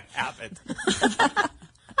 Exactly. habit.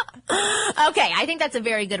 Okay, I think that's a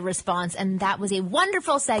very good response, and that was a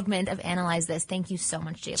wonderful segment of Analyze This. Thank you so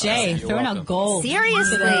much, Jay. Jay, You're throwing welcome. out gold.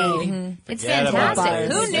 Seriously. today. It's Forget about fantastic.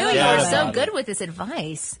 it. Who knew Forget you were about so it. good with this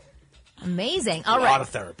advice? Amazing. All A right. lot of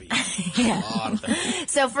therapy. Yeah. A lot of therapy.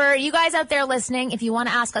 So for you guys out there listening, if you want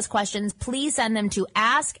to ask us questions, please send them to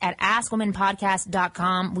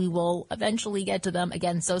ask@askwomenpodcast.com. We will eventually get to them.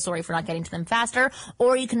 Again, so sorry for not getting to them faster.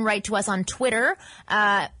 Or you can write to us on Twitter.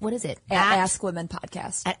 What is it? At Ask Women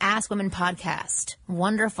Podcast. At Ask Women Podcast.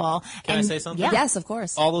 Wonderful. Can I say something? Yeah. Yes, of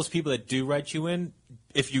course. All those people that do write you in,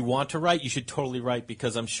 if you want to write, you should totally write,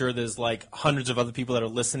 because I'm sure there's like hundreds of other people that are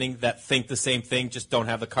listening that think the same thing, just don't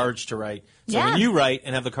have the courage to write. So Yeah. when you write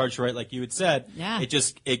and have the courage to write, like you had said, Yeah.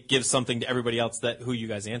 it gives something to everybody else that who you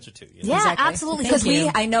guys answer to. You know? Yeah, Exactly. absolutely. Because Thank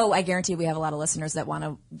you. I guarantee we have a lot of listeners that want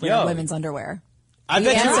to wear Yo. women's underwear. I We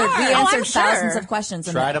bet you answered, are. we Oh, I'm answered thousands sure. of questions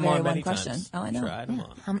in Tried that them very on one many question. times. Oh, I know. Tried them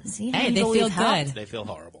on. See, Hey, you they believe feel how- good. They feel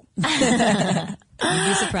horrible. You'd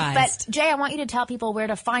be surprised. But Jay, I want you to tell people where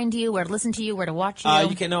to find you, where to listen to you, where to watch you.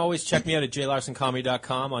 You can always check me out at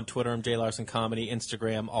jlarsoncomedy.com. On Twitter, I'm jlarsoncomedy,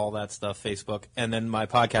 Instagram, all that stuff, Facebook. And then my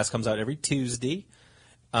podcast comes out every Tuesday.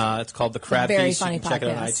 It's called The Crab Very Feast. funny You can check it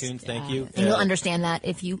on podcast. iTunes. Thank you. And you'll understand that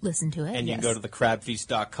if you listen to it. And you Yes. can go to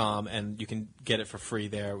thecrabfeast.com, and you can get it for free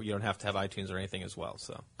there. You don't have to have iTunes or anything as well.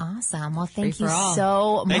 So Awesome. Well, thank Free you for all.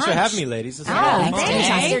 so much. thanks for having me, ladies. This is a lot Oh, of Thanks, fun. thanks.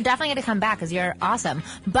 Jay. You're definitely going to come back because you're awesome.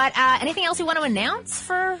 But anything else you want to announce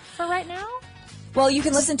for right now? Well, you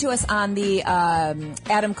can listen to us on the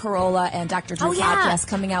Adam Carolla and Dr. Drew Oh, yeah. podcast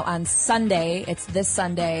coming out on Sunday. It's this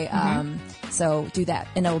Sunday. So do that.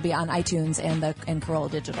 And it will be on iTunes and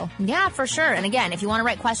Carolla Digital. Yeah, for sure. And again, if you want to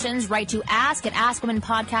write questions, write to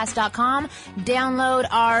ask@askwomenpodcast.com. Download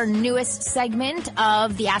our newest segment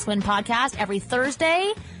of the Ask Women podcast every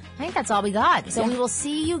Thursday. I think that's all we got. So we will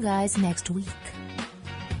see you guys next week.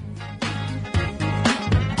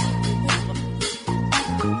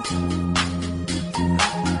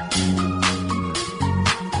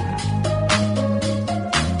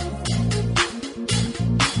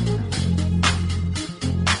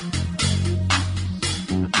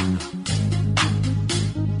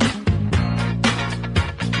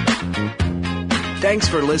 Thanks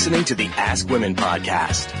for listening to the Ask Women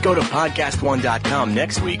podcast. Go to podcastone.com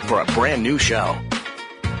next week for a brand new show.